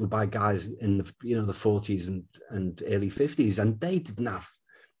written were by guys in the 40s and early 50s, and they didn't have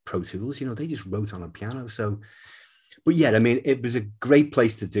Pro Tools. They just wrote on a piano. So, but yeah, I mean, it was a great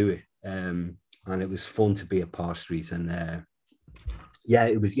place to do it, and it was fun to be at Park Street, and yeah,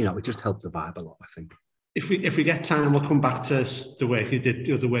 it was. It just helped the vibe a lot, I think. If we get time, we'll come back to the work you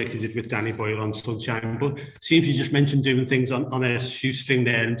did with Danny Boyle on Sunshine. But it seems you just mentioned doing things on a shoestring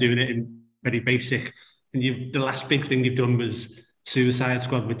there and doing it in very basic. And the last big thing you've done was Suicide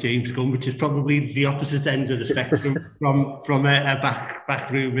Squad with James Gunn, which is probably the opposite end of the spectrum from a back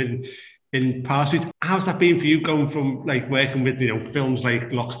room in Park Street. How's that been for you, going from like working with films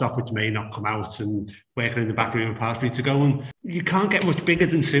like Lock, Stock, which may not come out, and working in the back room in Park Street, to going, you can't get much bigger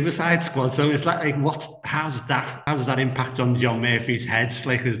than Suicide Squad. So it's like how does that impact on John Murphy's head?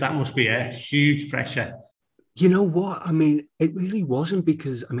 Like, that must be a huge pressure. You know what? I mean, it really wasn't,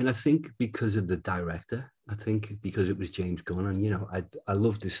 because I think because of the director. I think because it was James Gunn, and I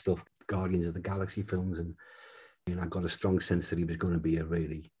love this stuff, Guardians of the Galaxy films, and I got a strong sense that he was going to be a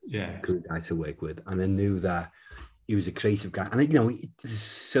really good guy to work with. And I knew that he was a creative guy. And,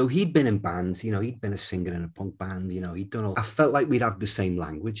 so he'd been in bands, he'd been a singer in a punk band, he'd done all. I felt like we'd have the same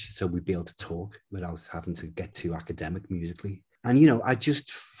language, so we'd be able to talk without having to get too academic musically. And, I just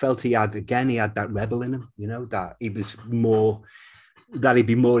felt he had that rebel in him, that he was that he'd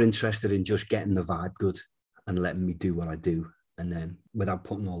be more interested in just getting the vibe good and letting me do what I do, and then without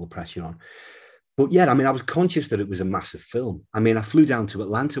putting all the pressure on. But yeah, I was conscious that it was a massive film. I flew down to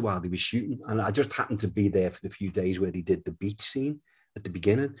Atlanta while they were shooting, and I just happened to be there for the few days where they did the beach scene at the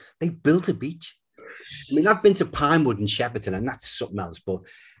beginning. They built a beach. I've been to Pinewood and Shepperton, and that's something else. But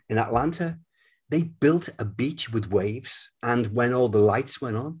in Atlanta, they built a beach with waves. And when all the lights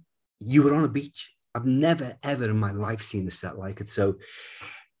went on, you were on a beach. I've never, ever in my life seen a set like it. So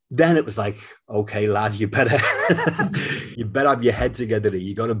then it was like, okay, lad, you better have your head together.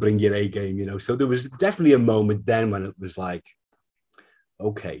 You got to bring your A game, So there was definitely a moment then when it was like,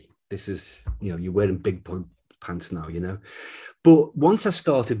 okay, this is, you're wearing big pants now, But once I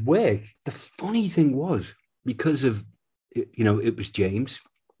started work, the funny thing was, because of, it was James,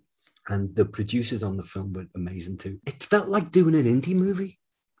 and the producers on the film were amazing too. It felt like doing an indie movie,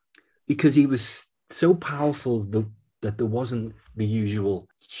 because he was so powerful that there wasn't the usual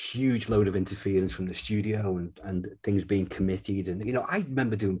huge load of interference from the studio and things being committed. And, I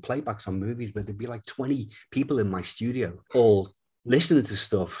remember doing playbacks on movies where there'd be like 20 people in my studio all listening to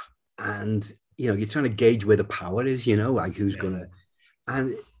stuff. And, you're trying to gauge where the power is, like who's going to,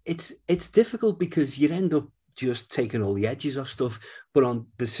 and it's difficult because you'd end up just taking all the edges off stuff. But on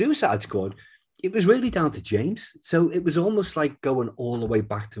the Suicide Squad, it was really down to James. So it was almost like going all the way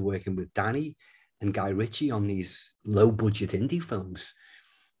back to working with Danny and Guy Ritchie on these low budget indie films,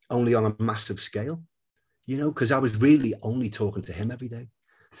 only on a massive scale, because I was really only talking to him every day.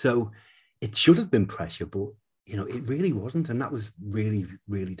 So it should have been pressure, but, it really wasn't. And that was really,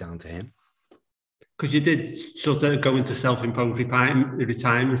 really down to him. Because you did sort of go into self-imposed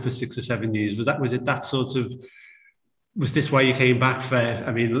retirement for 6 or 7 years. Was this why you came back for,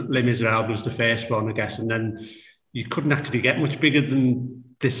 Les Miserables was the first one, I guess, and then you couldn't actually get much bigger than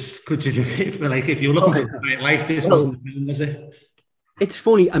this, could you? If you're looking for life, this wasn't the film, was it? It's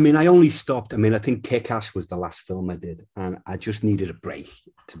funny. I only stopped. I think Kick-Ass was the last film I did, and I just needed a break,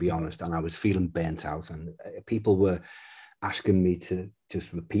 to be honest. And I was feeling burnt out, and people were asking me to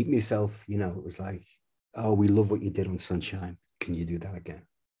just repeat myself. It was like, oh, we love what you did on Sunshine. Can you do that again?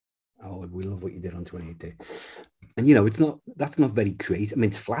 Oh, we love what you did on 28 Day. And, that's not very creative.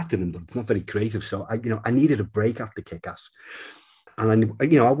 It's flattering, but it's not very creative. So I needed a break after Kick-Ass. And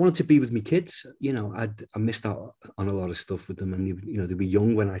I wanted to be with my kids. I missed out on a lot of stuff with them, and they were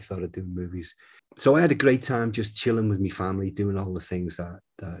young when I started doing movies. So I had a great time just chilling with my family, doing all the things that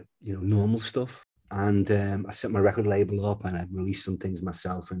normal stuff. And I set my record label up, and I released some things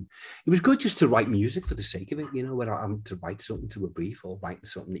myself. And it was good just to write music for the sake of it, without having to write something to a brief or writing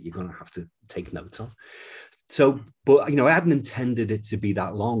something that you're going to have to take notes on. So, but I hadn't intended it to be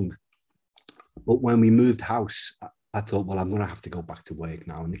that long. But when we moved house, I thought, well, I'm going to have to go back to work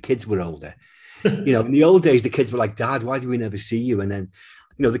now. And the kids were older. In the old days, the kids were like, Dad, why do we never see you? And then,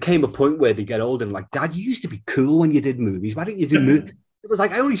 there came a point where they get older and like, Dad, you used to be cool when you did movies. Why don't you do movies? It was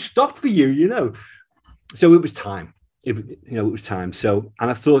like, I only stopped for you, So it was time. It was time. So,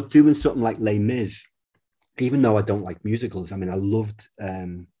 and I thought doing something like Les Mis, even though I don't like musicals, I mean, I loved, I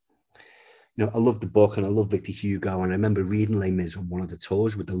loved the book and I loved Victor Hugo. And I remember reading Les Mis on one of the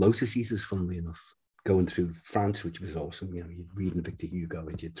tours with the Lotus Eaters, funnily enough, going through France, which was awesome. You're reading Victor Hugo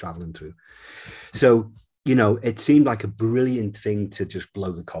as you're traveling through. So, it seemed like a brilliant thing to just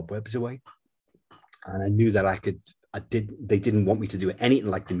blow the cobwebs away. And I knew that they didn't want me to do anything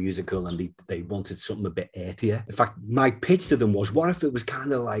like the musical, and they wanted something a bit earthier. In fact, my pitch to them was, what if it was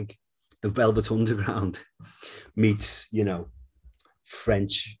kind of like the Velvet Underground meets,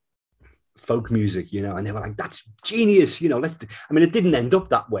 French folk music, and they were like, that's genius, it didn't end up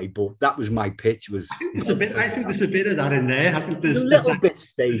that way, but that was my pitch. I think there's a bit of that in there. I think there's a little bit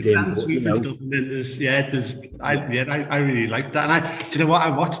stayed in. But, stuff, and then I really liked that. And do you know what?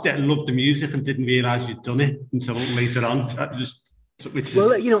 I watched it and loved the music and didn't realise you'd done it until later on.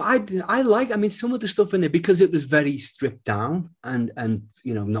 I like, some of the stuff in it, because it was very stripped down and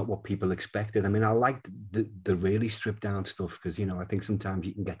not what people expected. I liked the really stripped down stuff, because, I think sometimes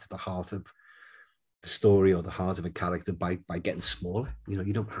you can get to the heart of the story or the heart of a character by getting smaller.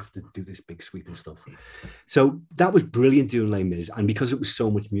 You don't have to do this big sweeping stuff. So that was brilliant doing Les Mis. And because it was so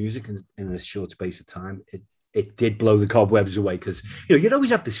much music in a short space of time, it did blow the cobwebs away, because, you'd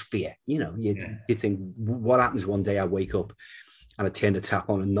always have this fear, you think, what happens one day I wake up and I turn the tap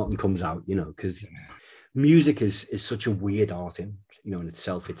on and nothing comes out, because music is such a weird art in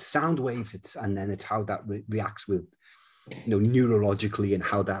itself. It's sound waves, and then it's how that reacts with, neurologically, and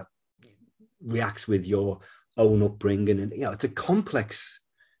how that reacts with your own upbringing. And, it's a complex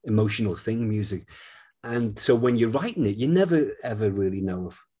emotional thing, music. And so when you're writing it, you never, ever really know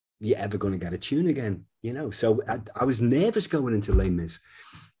if you're ever going to get a tune again, So I was nervous going into Les Mis.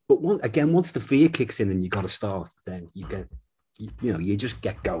 But once the fear kicks in and you got to start, then you just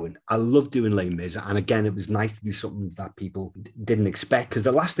get going. I love doing Les Mis. And again, it was nice to do something that people didn't expect, because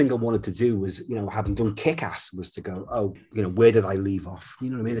the last thing I wanted to do was, having done Kick-Ass, was to go, oh, where did I leave off?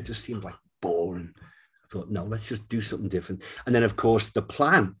 It just seemed like boring. I thought, no, let's just do something different. And then, of course, the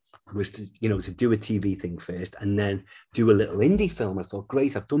plan was to do a TV thing first and then do a little indie film. I thought,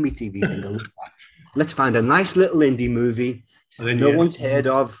 great, I've done my TV thing. Let's find a nice little indie movie one's heard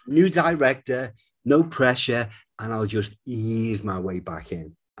of, new director, no pressure, and I'll just ease my way back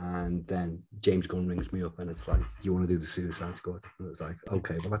in. And then James Gunn rings me up and it's like, do you want to do the Suicide Squad? And it's like,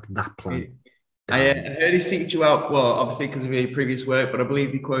 okay, well, that's that plan. I heard he seeked you out, well, obviously because of your previous work, but I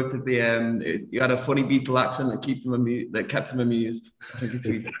believe he quoted you had a funny Beatle accent that kept him amused.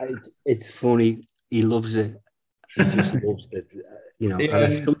 It's funny. He loves it. He just loves it.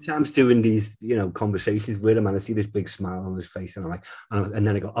 And sometimes doing these, conversations with him, and I see this big smile on his face, and I'm like, and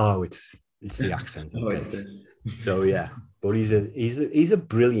then I go, oh, it's the accent. Okay. So yeah, but he's a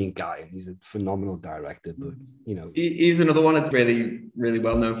brilliant guy. He's a phenomenal director. But he's another one that's really, really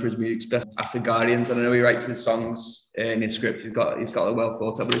well known for his music, especially after Guardians. And I know he writes his songs in his scripts. He's got a well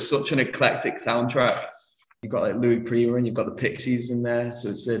thought out, but it's such an eclectic soundtrack. You've got like Louis Prima and you've got the Pixies in there,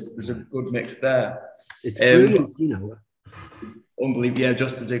 so there's a good mix there. It's brilliant, Unbelievable, yeah.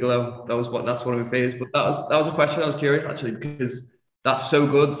 Justin Gigolo, that's one of my favorites. But that was a question I was curious actually, because that's so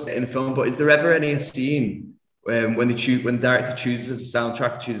good in a film. But is there ever any scene when the director chooses a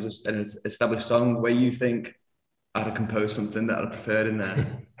soundtrack, chooses an established song, where you think, I'd have composed something that I'd have preferred in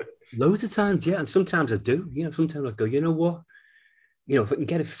there? Loads of times, yeah, and sometimes I do. Sometimes I go, you know what? If I can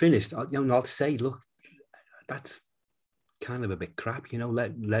get it finished, I'll say, look, that's kind of a bit crap.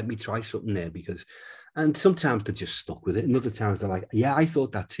 Let me try something there, because. And sometimes they're just stuck with it, and other times they're like, yeah, I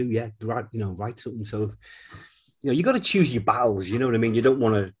thought that too. Yeah, right. Write something. So, you got to choose your battles. You know what I mean? You don't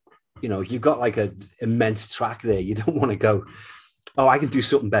want to. You've got like an immense track there. You don't want to go, oh, I can do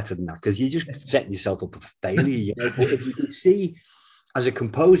something better than that, because you're just setting yourself up for failure. But if you can see, as a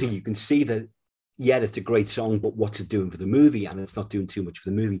composer, you can see that, yeah, it's a great song, but what's it doing for the movie? And it's not doing too much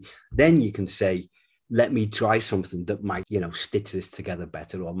for the movie. Then you can say, let me try something that might, you know, stitch this together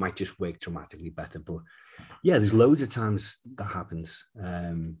better or might just work dramatically better. But yeah, there's loads of times that happens.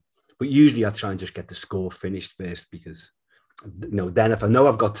 But usually I try and just get the score finished first because, you know, then if I know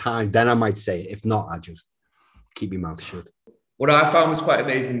I've got time, then I might say it. If not, I just keep my mouth shut. What I found was quite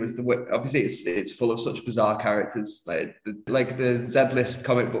amazing was the way, obviously it's full of such bizarre characters, like the Z-list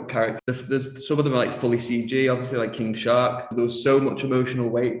comic book characters. There's some of them are like fully CG, obviously like King Shark. There was so much emotional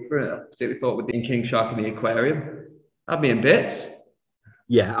weight for it. I particularly thought with being King Shark in the aquarium, had me in bits.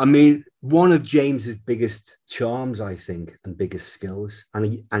 Yeah, I mean, one of James's biggest charms, I think, and biggest skills, and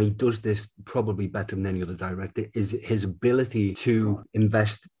he does this probably better than any other director, is his ability to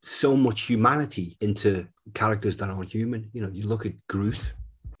invest so much humanity into characters that aren't human. You know, you look at Groot,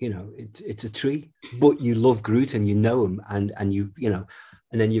 you know, it's a tree, but you love Groot and you know him, and you know,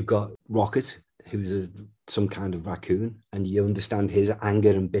 and then you've got Rocket, who's some kind of raccoon, and you understand his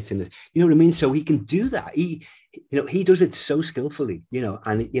anger and bitterness. You know what I mean? So he can do that. He does it so skillfully, you know,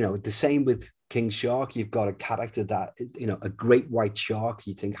 and, you know, the same with King Shark. You've got a character that, you know, a great white shark.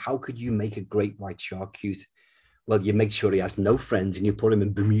 You think, how could you make a great white shark cute? Well, you make sure he has no friends and you put him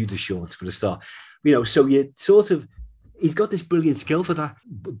in Bermuda shorts for the start, you know, so you sort of, he's got this brilliant skill for that.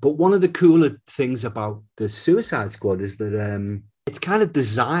 But one of the cooler things about the Suicide Squad is that it's kind of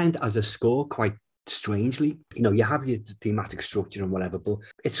designed as a score quite strangely. You know, you have your thematic structure and whatever, but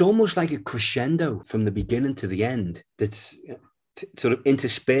it's almost like a crescendo from the beginning to the end that's sort of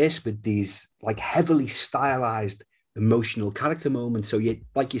interspersed with these like heavily stylized emotional character moments. So you,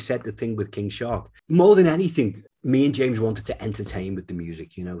 like you said, the thing with King Shark, more than anything, me and James wanted to entertain with the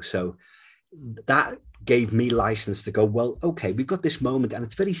music, you know, so that gave me license to go, well, okay, we've got this moment and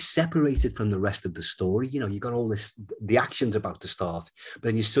it's very separated from the rest of the story. You know, you got all this, the action's about to start, but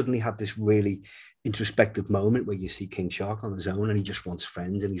then you suddenly have this really introspective moment where you see King Shark on his own and he just wants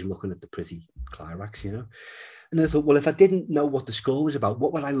friends and he's looking at the pretty Clyrax, you know. And I thought, well, if I didn't know what the score was about,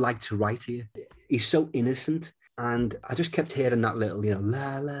 what would I like to write here? He's so innocent. And I just kept hearing that little, you know,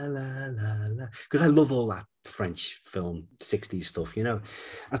 la, la, la, la, la, because I love all that French film, 60s stuff, you know.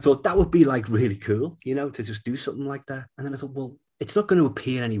 I thought that would be like really cool, you know, to just do something like that. And then I thought, well, it's not going to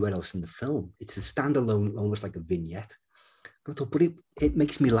appear anywhere else in the film. It's a standalone, almost like a vignette. I thought, but it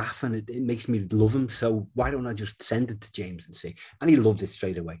makes me laugh and it makes me love him. So why don't I just send it to James and see? And he loved it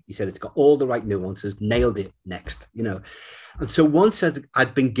straight away. He said, it's got all the right nuances, nailed it, next, you know. And so once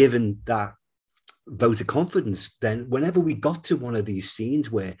I'd been given that vote of confidence, then whenever we got to one of these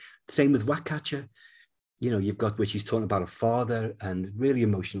scenes where, same with Ratcatcher, you know, you've got which he's talking about a father and really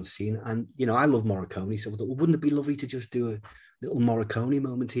emotional scene. And, you know, I love Morricone. So I thought, well, wouldn't it be lovely to just do a little Morricone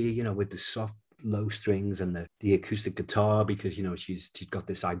moment here, you know, with the soft, low strings and the acoustic guitar, because, you know, she's got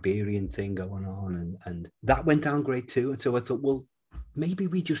this Iberian thing going on, and that went down great too. And so I thought, well, maybe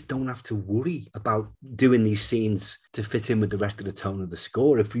we just don't have to worry about doing these scenes to fit in with the rest of the tone of the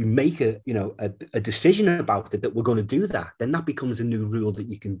score. If we make a decision about it that we're going to do that, then that becomes a new rule that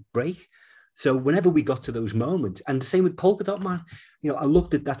you can break. So whenever we got to those moments, and the same with Polka Dot Man, you know, I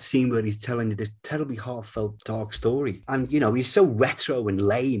looked at that scene where he's telling you this terribly heartfelt, dark story. And, you know, he's so retro and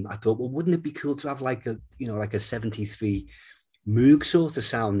lame. I thought, well, wouldn't it be cool to have like a 73 Moog sort of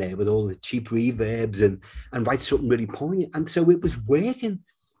sound there with all the cheap reverbs and write something really poignant. And so it was working.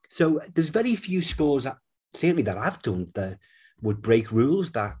 So there's very few scores certainly that I've done that would break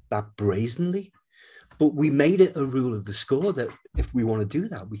rules that brazenly. But we made it a rule of the score that if we want to do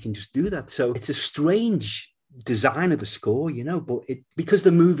that, we can just do that. So it's a strange design of a score, you know, but because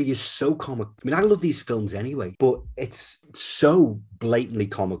the movie is so comic. I mean, I love these films anyway, but it's so blatantly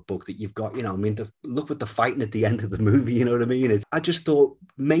comic book that you've got, you know, I mean, look at the fighting at the end of the movie, you know what I mean? I just thought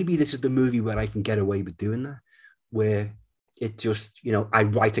maybe this is the movie where I can get away with doing that, where it just, you know, I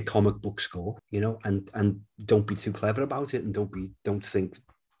write a comic book score, you know, and don't be too clever about it, and don't think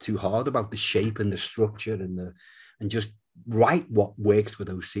too hard about the shape and the structure and just write what works for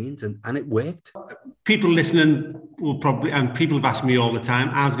those scenes, and it worked. People listening will probably, and people have asked me all the time,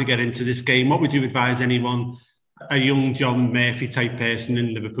 how do they get into this game? What would you advise anyone, a young John Murphy type person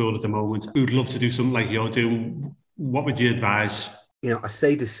in Liverpool at the moment, who'd love to do something like you're doing? What would you advise? You know, I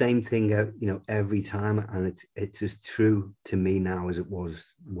say the same thing, you know, every time, and it's as true to me now as it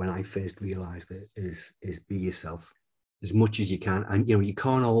was when I first realised it. Is be yourself as much as you can. And, you know, you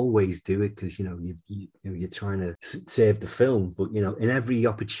can't always do it because, you know, you're trying to save the film. But, you know, in every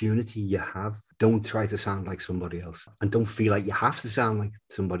opportunity you have, don't try to sound like somebody else, and don't feel like you have to sound like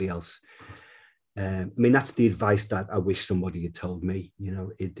somebody else. I mean, that's the advice that I wish somebody had told me. You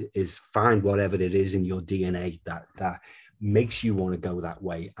know, it is find whatever it is in your DNA that makes you want to go that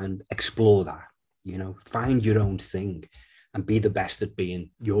way and explore that. You know, find your own thing and be the best at being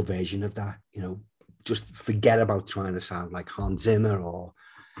your version of that. You know, just forget about trying to sound like Hans Zimmer or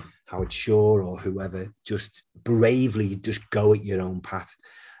Howard Shore or whoever. Just bravely just go at your own path.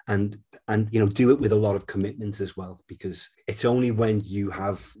 And do it with a lot of commitment as well, because it's only when you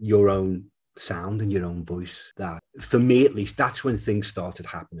have your own sound and your own voice that, for me at least, that's when things started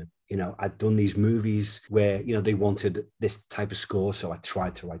happening. I'd done these movies where, they wanted this type of score, so I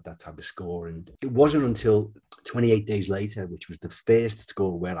tried to write that type of score. And it wasn't until 28 Days Later, which was the first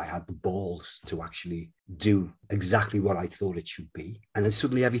score where I had the balls to actually do exactly what I thought it should be. And then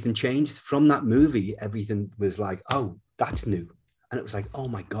suddenly everything changed. From that movie, everything was like, oh, that's new. And it was like, oh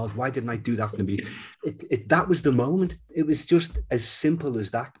my God, why didn't I do that from the beginning? That was the moment. It was just as simple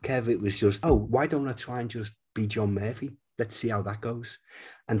as that, Kev. It was just, oh, why don't I try and just be John Murphy? Let's see how that goes.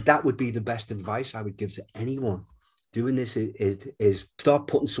 And that would be the best advice I would give to anyone doing this is start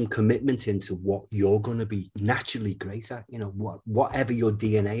putting some commitment into what you're going to be naturally great at, whatever your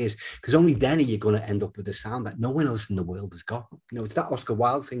DNA is, because only then are you going to end up with a sound that no one else in the world has got. It's that Oscar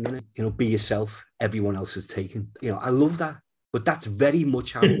Wilde thing, isn't it? Be yourself, everyone else is taken. I love that. But that's very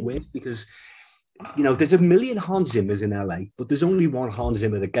much how it works, because, there's a million Hans Zimmers in LA, but there's only one Hans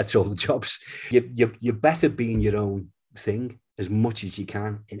Zimmer that gets all the jobs. You're better being your own thing as much as you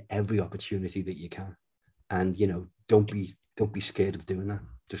can in every opportunity that you can. And, don't be scared of doing that.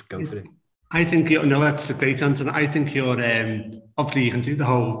 Just go for it. I think, that's a great answer. I think you're, obviously you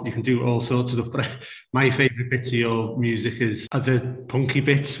can do all sorts of stuff, but my favourite bits of your music are the punky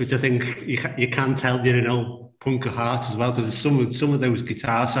bits, which I think you can tell you're punk at heart as well, because some of those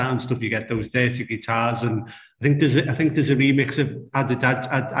guitar sound stuff, you get those dirty guitars, and I think there's a remix of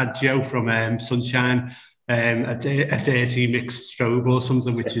Ad Joe from Sunshine, a dirty mixed strobe or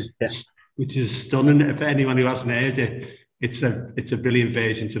something, which is stunning. If anyone who hasn't heard it, it's a brilliant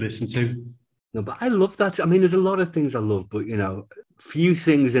version to listen to. No, but I love that. I mean, there's a lot of things I love, but few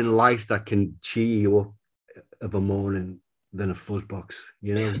things in life that can cheer you up of a morning than a fuzz box,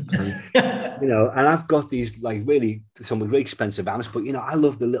 and, and I've got these like really some really expensive amps, but I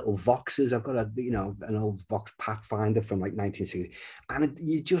love the little Voxes. I've got an old Vox Pathfinder from like 1960, and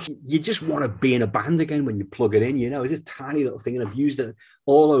you just want to be in a band again when you plug it in. It's this tiny little thing, and I've used it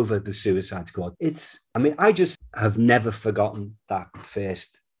all over the Suicide Squad. I just have never forgotten that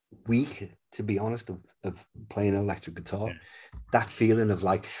first week, to be honest, of playing electric guitar. Yeah. That feeling of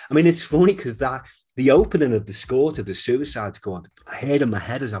like, it's funny because the opening of the score to the Suicide Squad, I heard in my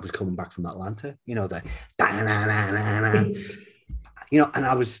head as I was coming back from Atlanta, the and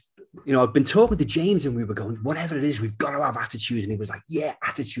I was, I've been talking to James and we were going, whatever it is, we've got to have attitude. And he was like, yeah,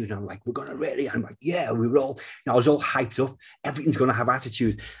 attitude. And I'm like, we're going to really, I'm like, yeah, we were all, I was all hyped up. Everything's going to have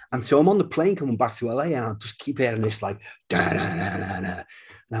attitude. And so I'm on the plane coming back to LA and I just keep hearing this like, da-da-da-da-da.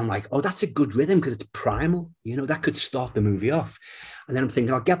 And I'm like, oh, that's a good rhythm because it's primal. That could start the movie off. And then I'm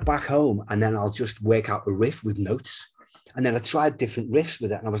thinking, I'll get back home and then I'll just work out a riff with notes. And then I tried different riffs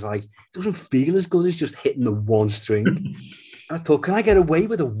with it. And I was like, it doesn't feel as good as just hitting the one string. And I thought, can I get away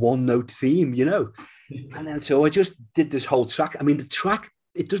with a one-note theme, And then so I just did this whole track. The track,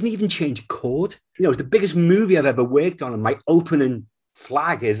 it doesn't even change chord. It's the biggest movie I've ever worked on. And my opening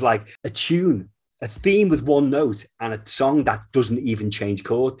flag is like a tune, a theme with one note and a song that doesn't even change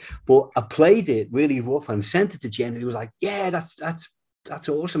chord. But I played it really rough and sent it to James. And he was like, yeah, that's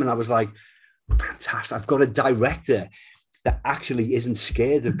awesome. And I was like, fantastic. I've got a director that actually isn't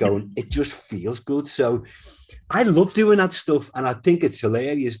scared of going, it just feels good. So I love doing that stuff. And I think it's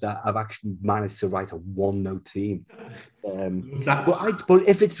hilarious that I've actually managed to write a one-note theme. But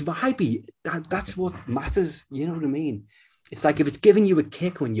if it's vibey, that's what matters. You know what I mean? It's like if it's giving you a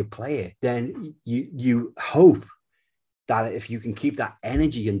kick when you play it, then you hope that if you can keep that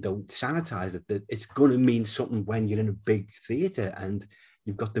energy and don't sanitize it, that it's going to mean something when you're in a big theater and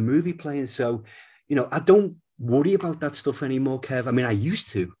you've got the movie playing. So, I don't worry about that stuff anymore, Kev. I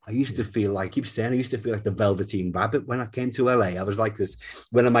used to feel like, I keep saying, I used to feel like the Velveteen Rabbit when I came to LA. I was like this,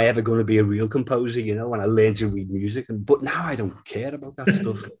 when am I ever going to be a real composer, when I learned to read music? But now I don't care about that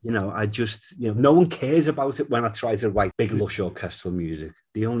stuff. I just, no one cares about it when I try to write big, lush orchestral music.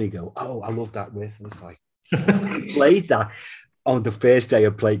 They only go, oh, I love that riff. And it's like, I played that on the first day I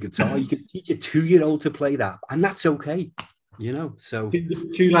played guitar. You can teach a 2-year-old to play that, and that's okay, so.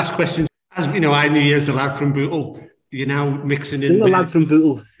 Two last questions. As I knew you as a lad from Bootle, you're now mixing in. A lad from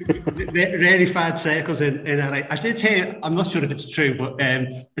Bootle. Rarefied circles in LA. I did hear, I'm not sure if it's true, but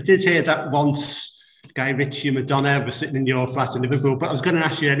I did hear that once Guy Ritchie and Madonna were sitting in your flat in Liverpool. But I was going to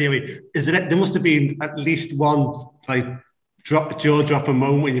ask you anyway, there must have been at least one like jaw-dropping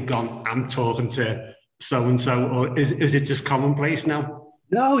moment when you've gone, I'm talking to so-and-so, or is it just commonplace now?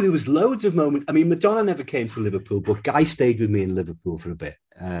 No, there was loads of moments. Madonna never came to Liverpool, but Guy stayed with me in Liverpool for a bit.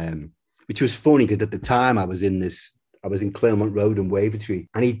 which was funny because at the time I was in Claremont Road in Wavertree,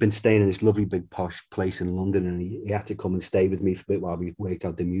 and he'd been staying in this lovely big posh place in London, and he had to come and stay with me for a bit while we worked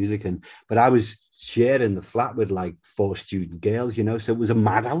out the music. But I was sharing the flat with like 4 student girls, you know, so it was a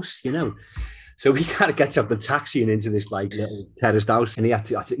madhouse, you know. So he kind of gets up the taxi and into this like little terraced house, and he had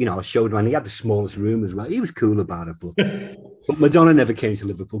to, I showed him, and he had the smallest room as well. He was cool about it, but Madonna never came to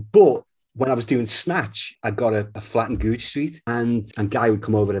Liverpool. But when I was doing Snatch, I got a flat in Gooch Street, and Guy would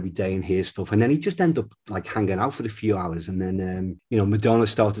come over every day and hear stuff. And then he'd just end up like hanging out for a few hours. And then, Madonna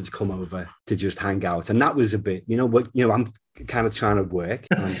started to come over to just hang out. And that was a bit, I'm kind of trying to work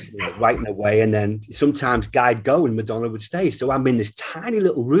and writing away. And then sometimes Guy'd go and Madonna would stay. So I'm in this tiny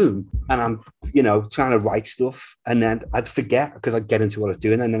little room and I'm, trying to write stuff. And then I'd forget because I'd get into what I was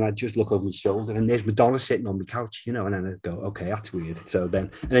doing. And then I'd just look over my shoulder and there's Madonna sitting on the couch, and then I'd go, okay, that's weird. So then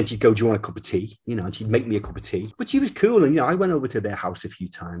she'd go, do you want a cup of tea? And she'd make me a cup of tea. But she was cool. And, I went over to their house a few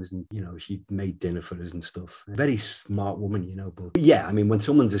times and, she made dinner for us and stuff. A very smart woman, But yeah, I mean, when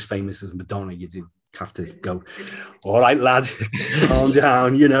someone's as famous as Madonna, you do have to go, all right, lad, calm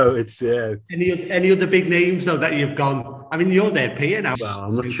down, it's... Any other big names, though, that you've gone... I mean, you're their peer now. Well,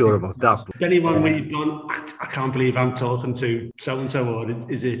 I'm not sure about that. But, anyone where you've gone, I can't believe I'm talking to so-and-so,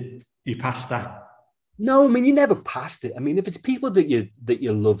 or is it you passed that? No, I mean, you never passed it. I mean, if it's people that you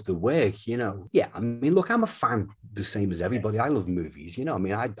love the work, yeah, I mean, look, I'm a fan the same as everybody. I love movies, I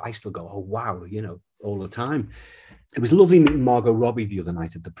mean, I still go, oh, wow, all the time. It was lovely meeting Margot Robbie the other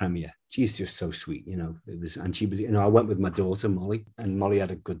night at the premiere. She's just so sweet, it was, and she was, I went with my daughter, Molly, and Molly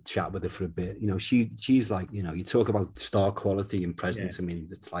had a good chat with her for a bit. She's like, you talk about star quality and presence. Yeah. I mean,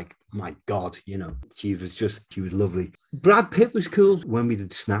 it's like, my God, she was lovely. Brad Pitt was cool when we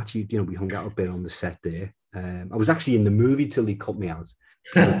did Snatch. We hung out a bit on the set there. I was actually in the movie till he cut me out.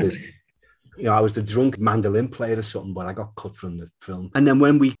 I was the drunk mandolin player or something, but I got cut from the film. And then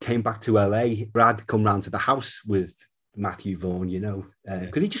when we came back to LA, Brad come round to the house with Matthew Vaughn,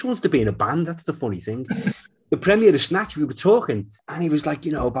 because he just wants to be in a band. That's the funny thing. The premiere of Snatch, we were talking, and he was like,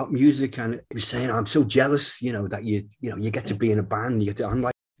 about music, and he was saying, I'm so jealous, that you get to be in a band. I'm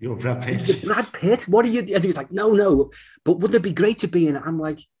like, you're Brad Pitt. Brad Pitt? What are you? And he was like, no, but wouldn't it be great to be in it? I'm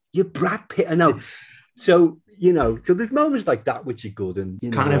like, you're Brad Pitt. I know. So, so there's moments like that which are good. And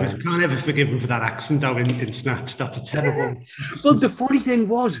can't ever forgive him for that accent though in Snatch. That's a terrible. Well, the funny thing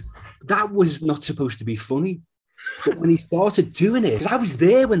was, that was not supposed to be funny. But when he started doing it, because I was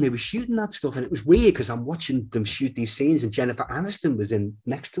there when they were shooting that stuff, and it was weird because I'm watching them shoot these scenes, and Jennifer Aniston was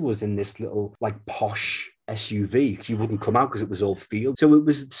next to us in this little like posh SUV. She wouldn't come out because it was all field. So it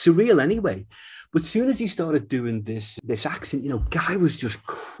was surreal anyway. But as soon as he started doing this accent, Guy was just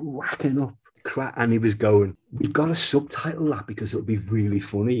cracking up. And he was going, we've got to subtitle that because it'll be really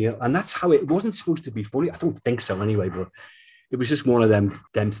funny. And that's how it wasn't supposed to be funny. I don't think so anyway, but it was just one of them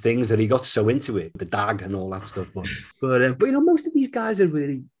things that he got so into it, the dag and all that stuff. But most of these guys are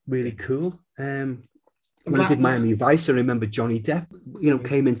really, really cool. When I did Miami Vice, I remember Johnny Depp,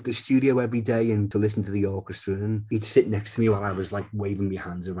 came into the studio every day and to listen to the orchestra, and he'd sit next to me while I was like waving my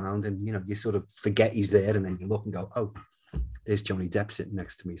hands around, and you sort of forget he's there, and then you look and go, oh, there's Johnny Depp sitting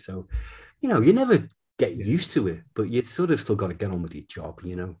next to me. So, you never get used to it, but you sort of still got to get on with your job,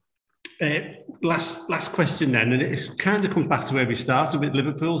 Last question then, and it kind of comes back to where we started with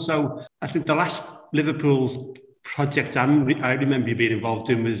Liverpool. So I think the last Liverpool project I remember you being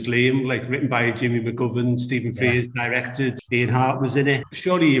involved in was Liam, like written by Jimmy McGovern, Stephen Frears directed, Ian Hart was in it.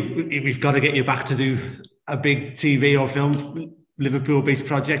 Surely we've got to get you back to do a big TV or film Liverpool-based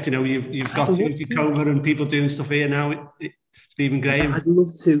project. You've got Lucy Cover and people doing stuff here now. Stephen Graham. I'd love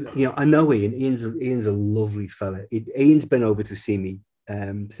to. I know Ian. Ian's a lovely fella. Ian's been over to see me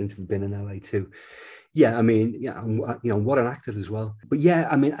since we've been in LA too. Yeah, I mean, what an actor as well. But yeah,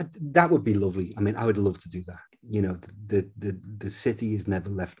 I mean, that would be lovely. I mean, I would love to do that. The city has never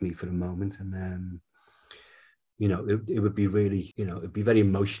left me for a moment, and it would be really, it'd be very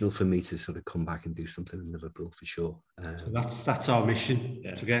emotional for me to sort of come back and do something in Liverpool for sure. That's our mission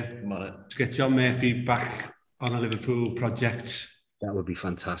to get John Murphy back on a Liverpool project. That would be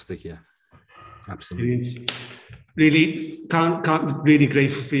fantastic, yeah. Absolutely. Really can't really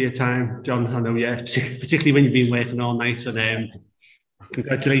grateful for your time, John. I know, yeah, particularly when you've been working all night. And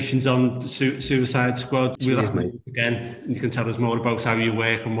congratulations on the Suicide Squad. We'll have to meet again, and you can tell us more about how you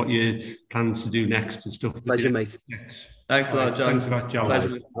work and what your plans to do next and stuff. Pleasure, mate. Thanks a lot, John. Thanks a lot, John.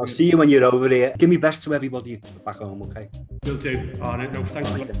 I'll see you when you're over here. Give me best to everybody back home, okay? Will do. All right, no, thanks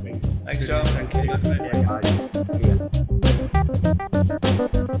a lot. Thanks, John. Thank you. Yeah, guys. See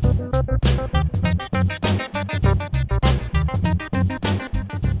ya.